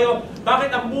nagtataka tayo,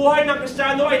 bakit ang buhay ng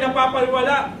Kristiyano ay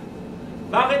napapaliwala?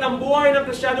 Bakit ang buhay ng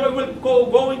Kristiyano ay will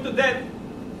go into death?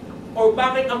 Or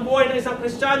bakit ang buhay ng isang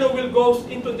Kristiyano will go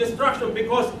into destruction?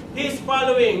 Because he is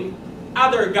following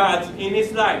other gods in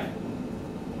his life.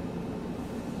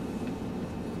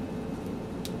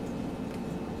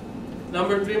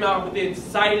 Number 3, mga kapatid,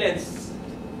 silence.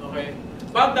 Okay?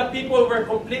 But the people were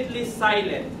completely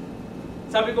silent.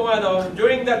 Sabi ko nga,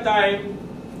 during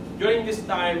this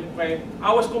time, okay,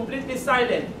 I was completely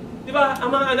silent. Di ba, ang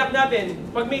mga anak natin,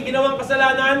 pag may ginawang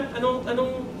kasalanan,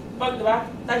 diba?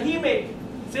 Tahimik.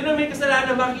 Sino may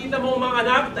kasalanan, makikita mo mga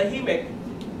anak, tahimik.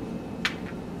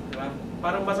 Diba?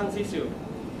 Parang masangsisyo.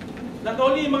 Not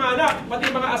only mga anak,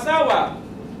 pati mga asawa,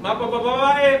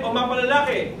 mapababae o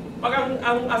mapalalaki. Pag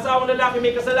ang asawang lalaki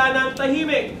may kasalanan,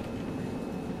 tahimik.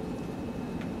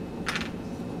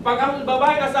 Pag ang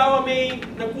babae asawa may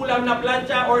nagkulang na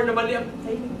plancha or na mali,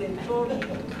 tahimik din. Sorry.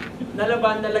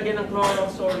 Nalaban, nalagyan ng chloro,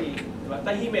 sorry. Diba?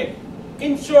 Tahimik.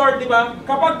 In short, diba,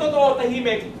 kapag totoo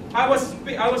tahimik,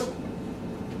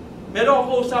 meron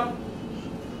akong usap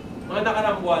mga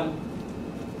nakarang buwan.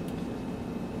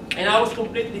 And I was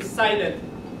completely silent.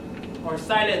 Or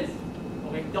silent.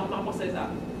 Okay, hindi ako makapagsalita.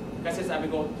 Kasi sabi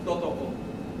ko, totoo ko.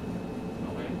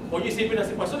 Okay? Kung isipin na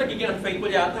si Pastor, nagiging unfaithful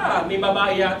yata. May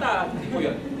babae yata. Hindi ko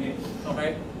yun.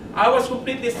 Okay? I was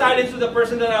completely silent to the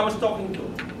person that I was talking to.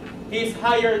 He is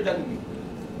higher than me.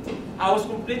 I was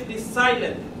completely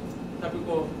silent. Sabi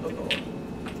ko, totoo.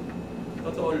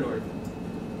 Totoo, Lord.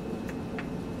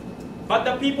 But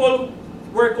the people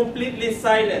were completely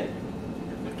silent.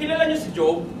 Kilala niyo si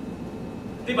Job?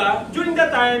 Diba? During that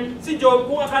time, si Job,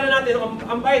 kung akala natin,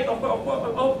 ang bait,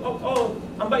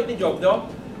 ang bait ni Job, no?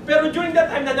 Pero during that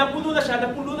time na napuno na siya,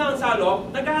 napuno na ang salop,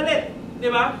 nagalit.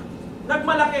 Diba?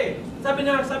 Nagmalaki. Sabi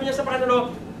niya sa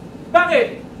Panginoon,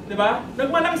 bakit? Diba?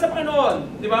 Nagmalaki sa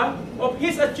Panginoon. Diba? Of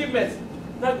his achievements.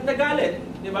 Nagalit.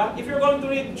 Diba? If you're going to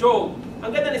read Job,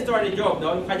 ang ganda ng story ni Job,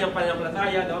 no? Yung kanyang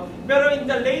pananampalataya, no? Pero in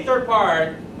the later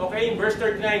part, okay, in verse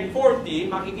 39, 40,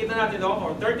 makikita natin, no?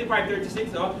 Or 35, 36,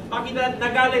 no? Makikita natin,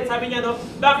 nagalit. Sabi niya, no?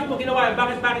 Bakit mo ginawa?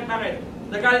 Bakit?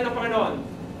 Nagalit ang Panginoon.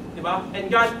 Diba? And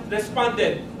God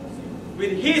responded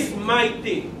with His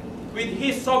mighty, with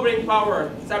His sovereign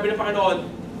power. Sabi ng Panginoon,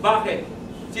 bakit?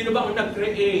 Sino ba ang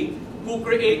nag-create? Who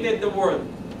created the world?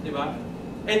 Diba?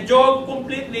 And Job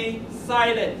completely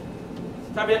silent.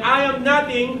 Sabi niya, I am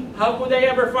nothing. How could I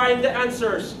ever find the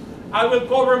answers? I will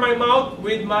cover my mouth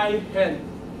with my hand.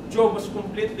 Job was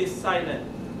completely silent.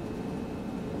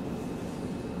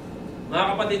 Mga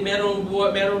kapatid,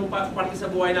 merong parte sa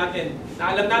buhay natin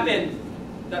na alam natin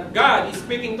that God is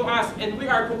speaking to us and we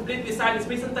are completely silent.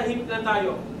 Minsan tahimik lang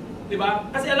tayo.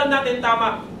 Diba? Kasi alam natin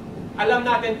tama. Alam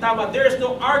natin tama. There is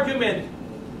no argument.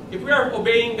 If we are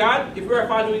obeying God, if we are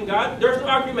following God, there's no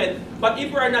argument. But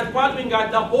if we are not following God,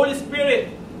 the Holy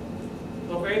Spirit,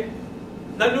 okay,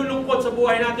 nalulungkot sa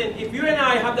buhay natin. If you and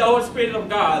I have the Holy Spirit of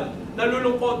God,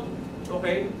 nalulungkot,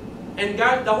 okay, and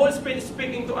God, the Holy Spirit is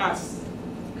speaking to us.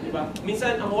 Diba?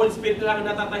 Minsan, ang Holy Spirit lang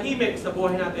natatahimik sa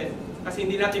buhay natin kasi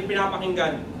hindi natin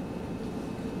pinapakinggan.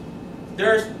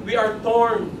 We are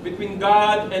torn between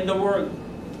God and the world.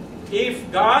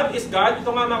 If God is God, ito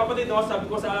nga mga kapatid, no, sabi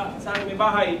ko sa aming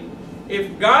bahay, if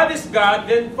God is God,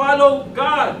 then follow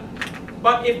God.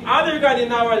 But if other God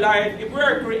in our life, if we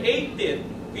are created,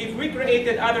 if we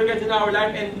created other gods in our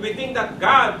life and we think that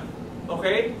God,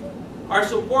 okay, are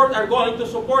going to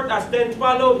support us, then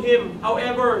follow Him.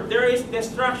 However, there is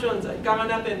destructions. Ika nga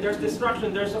natin, there's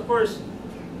destruction, there's a curse,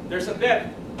 there's a death.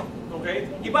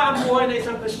 Okay? Iba ang buhay na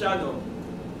isang Kristiyano.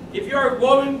 If you are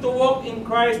going to walk in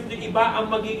Christ, iba ang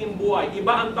magiging buhay.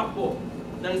 Iba ang takbo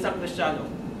ng isang Kristiyano.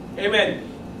 Amen.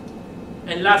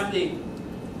 And lastly,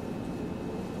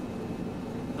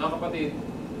 mga kapatid,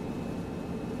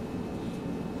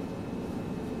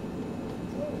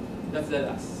 that's the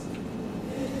last.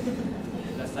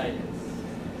 The silence.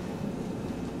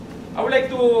 I would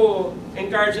like to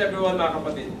encourage everyone, mga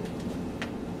kapatid.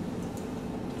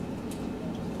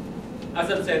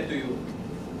 As I've said to you,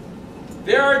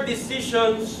 there are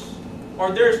decisions or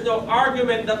there's no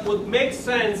argument that would make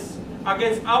sense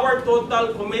against our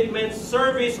total commitment,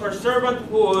 service, or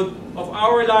servanthood of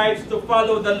our lives to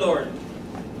follow the Lord.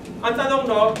 Ang tanong,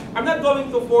 no, I'm not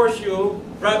going to force you,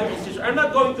 brother and sister, I'm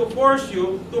not going to force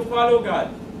you to follow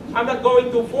God. I'm not going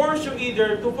to force you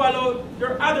either to follow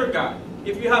your other God,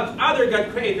 if you have other God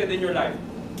created in your life.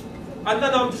 Ang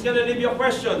tanong, I'm just gonna leave you a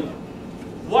question.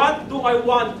 What do I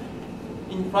want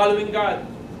in following God?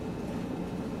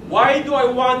 Why do I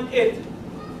want it?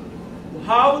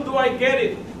 How do I get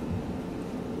it?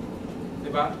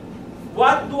 Diba?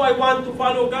 What do I want to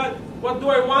follow God? What do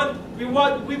I want? We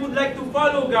would like to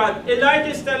follow God.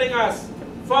 Elijah is telling us,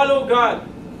 follow God.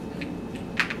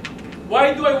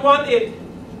 Why do I want it?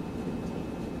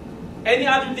 Any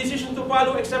other decision to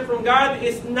follow except from God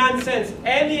is nonsense.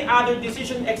 Any other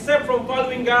decision except from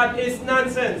following God is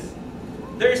nonsense.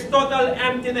 There is total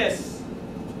emptiness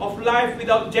of life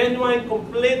without genuine,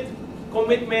 complete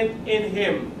commitment in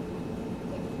Him.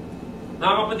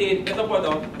 Mga kapatid, ito po,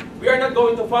 no? We are not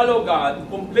going to follow God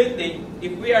completely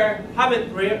if we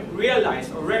haven't realized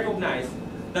or recognized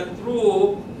that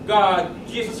through God,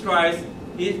 Jesus Christ,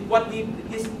 is what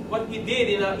He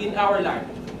did in our life.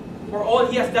 For all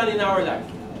He has done in our life,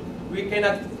 we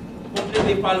cannot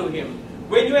completely follow Him.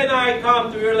 When you and I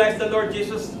come to realize the Lord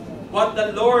Jesus, what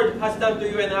the Lord has done to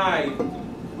you and I,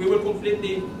 we will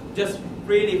completely just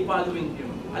freely following Him.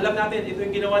 Alam natin, ito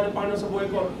yung ginawa ng Panginoon sa buhay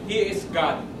ko. He is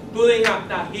God. Tunay nga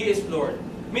na He is Lord.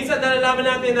 Minsan nalalaman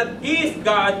natin that He is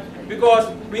God because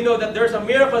we know that there's a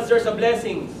miracles, there's a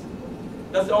blessings.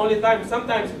 That's the only time.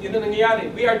 Sometimes, yun ang nangyayari.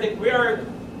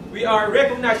 We are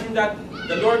recognizing that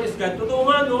the Lord is God. Totoo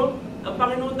nga, no? Ang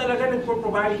Panginoon talaga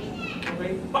nagpo-provide.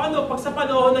 Okay? Paano? Pag sa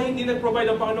panahon na hindi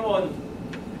nag-provide ang Panginoon,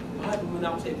 doon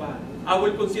muna ako sa iba. I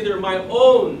will consider my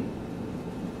own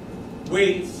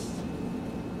ways.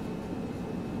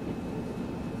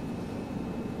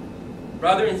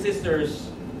 Brothers and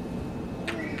sisters,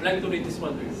 I'd like to read this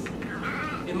one to you.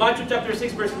 In Matthew chapter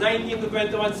 6, verse 19 to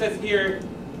 21 says here,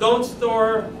 don't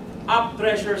store up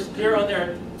treasures here on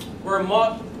earth where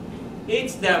moth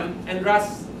eats them and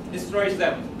rust destroys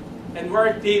them, and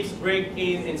where thieves break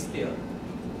in and steal.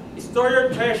 Store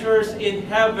your treasures in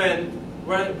heaven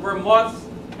where moths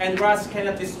and rust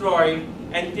cannot destroy,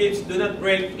 and thieves do not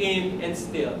break in and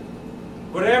steal.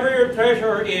 Wherever your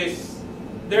treasure is,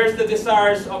 there's the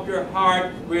desires of your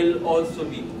heart will also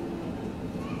be.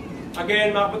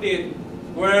 Again, mga kapatid,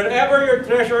 wherever your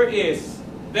treasure is,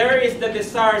 there is the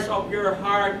desires of your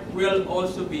heart will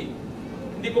also be.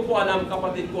 Hindi ko po alam,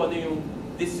 kapatid, kung ano yung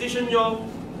decision nyo.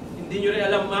 Hindi nyo rin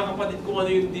alam, mga kapatid, kung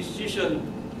ano yung decision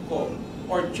ko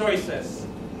or choices.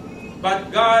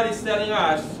 But God is telling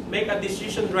us, make a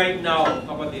decision right now,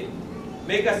 kapatid.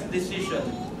 Make a decision.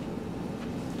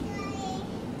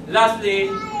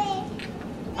 Lastly,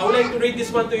 I would like to read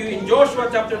this one to you in Joshua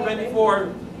chapter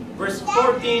 24, verse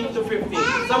 14 to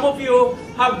 15. Some of you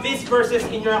have these verses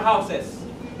in your houses.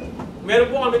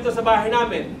 Meron po kami ito sa bahay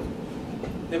namin.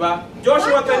 Diba?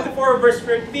 Joshua 24, verse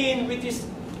 13, which is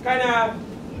kind of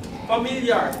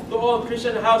familiar to all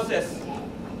Christian houses.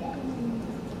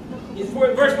 In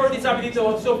verse 14, sabi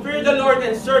dito, so fear the Lord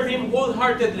and serve Him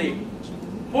wholeheartedly.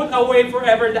 Put away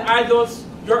forever the idols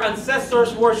your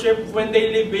ancestors worshipped when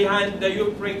they lived behind the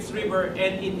Euphrates River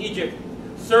and in Egypt.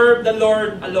 Serve the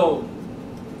Lord alone.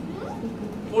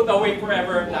 Put away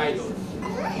forever the idols.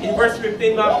 In verse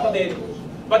 15, mga kapatid,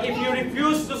 but if you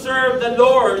refuse to serve the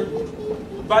Lord,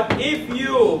 but if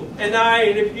you and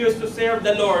I refuse to serve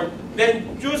the Lord,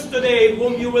 then choose today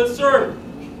whom you will serve.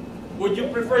 Would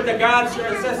you prefer the gods your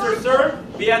ancestors served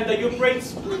beyond the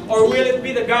Euphrates, or will it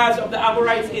be the gods of the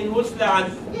Amorites in whose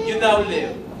land you now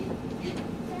live?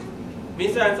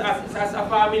 Minsan, as a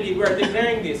family, we are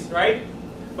declaring this, right?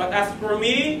 But as for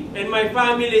me and my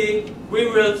family, we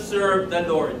will serve the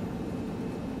Lord.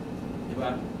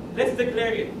 Diba? Let's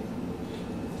declare it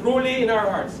truly in our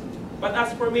hearts. But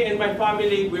as for me and my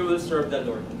family, we will serve the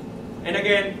Lord. And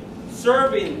again,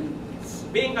 serving,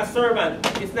 being a servant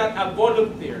is not a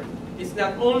volunteer. It's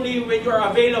not only when you are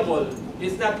available.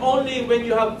 It's not only when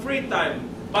you have free time,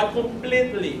 but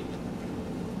completely.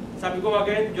 Sabi ko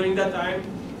again, during that time,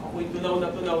 ako'y tunaw na.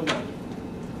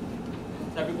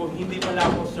 Sabi ko, hindi pala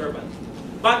ako servant.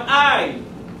 But I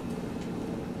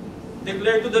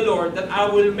declare to the Lord that I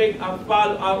will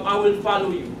follow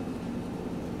you.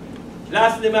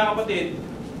 Lastly, mga kapatid,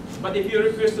 but if you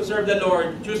refuse to serve the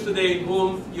Lord, choose today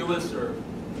whom you will serve.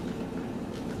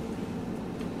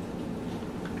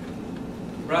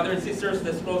 Brothers and sisters,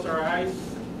 let's close our eyes.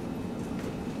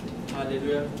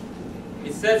 Hallelujah.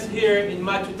 It says here in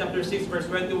Matthew chapter 6, verse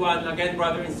 21, again,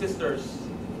 brothers and sisters,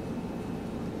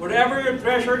 wherever your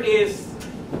treasure is,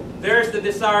 there's the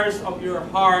desires of your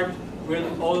heart will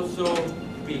also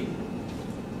be.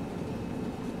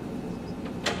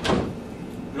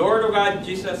 Lord, O God,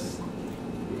 Jesus,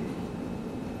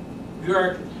 we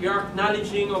are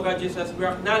acknowledging, O God, Jesus, we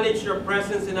acknowledge your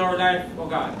presence in our life, O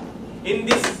God. In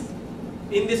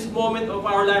this moment of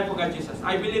our life, O God, Jesus,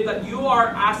 I believe that you are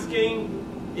asking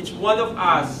each one of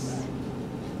us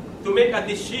to make a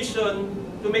decision,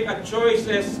 to make a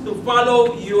choices to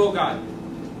follow you, O God.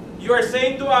 You are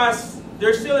saying to us,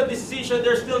 there's still a decision,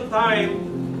 there's still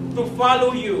time to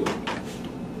follow you.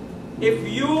 If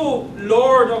you,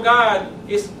 Lord, O God,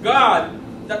 is God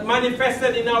that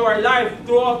manifested in our life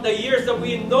throughout the years that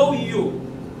we know you,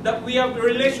 that we have a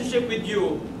relationship with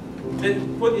you,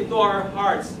 then put into our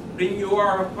hearts, renew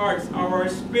our hearts, our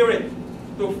spirit,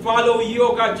 to follow you,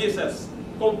 O God, Jesus,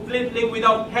 completely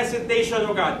without hesitation,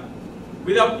 O God,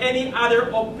 without any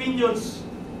other opinions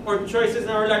or choices in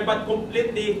our life, but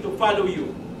completely to follow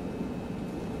you.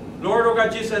 Lord, O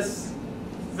God, Jesus,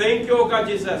 thank you, O God,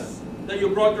 Jesus, that you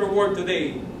brought your word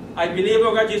today. I believe,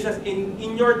 O God, Jesus,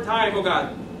 in your time, O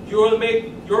God, you will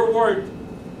make your word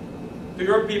to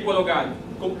your people, O God,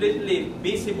 completely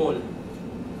visible,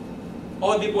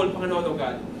 audible, Panginoon, O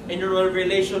God, and your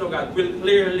revelation, O God, will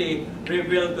clearly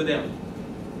reveal to them.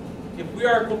 If we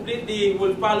are completely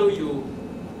will follow you,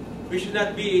 we should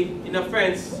not be in a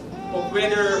fence of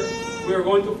whether we are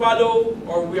going to follow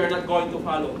or we are not going to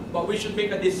follow. But we should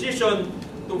make a decision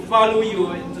to follow you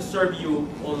and to serve you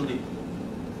only.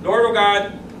 Lord, O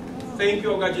God, thank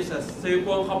you, O God, Jesus. Sa iyo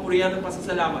po ang kapurihan at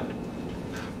pasasalamat.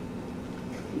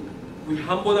 We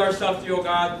humble ourselves to you, O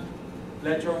God.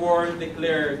 Let your word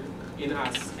declare in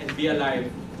us and be alive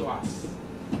to us.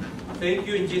 Thank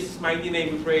you. In Jesus' mighty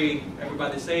name we pray.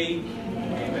 Everybody say,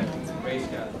 Amen. Praise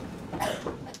God.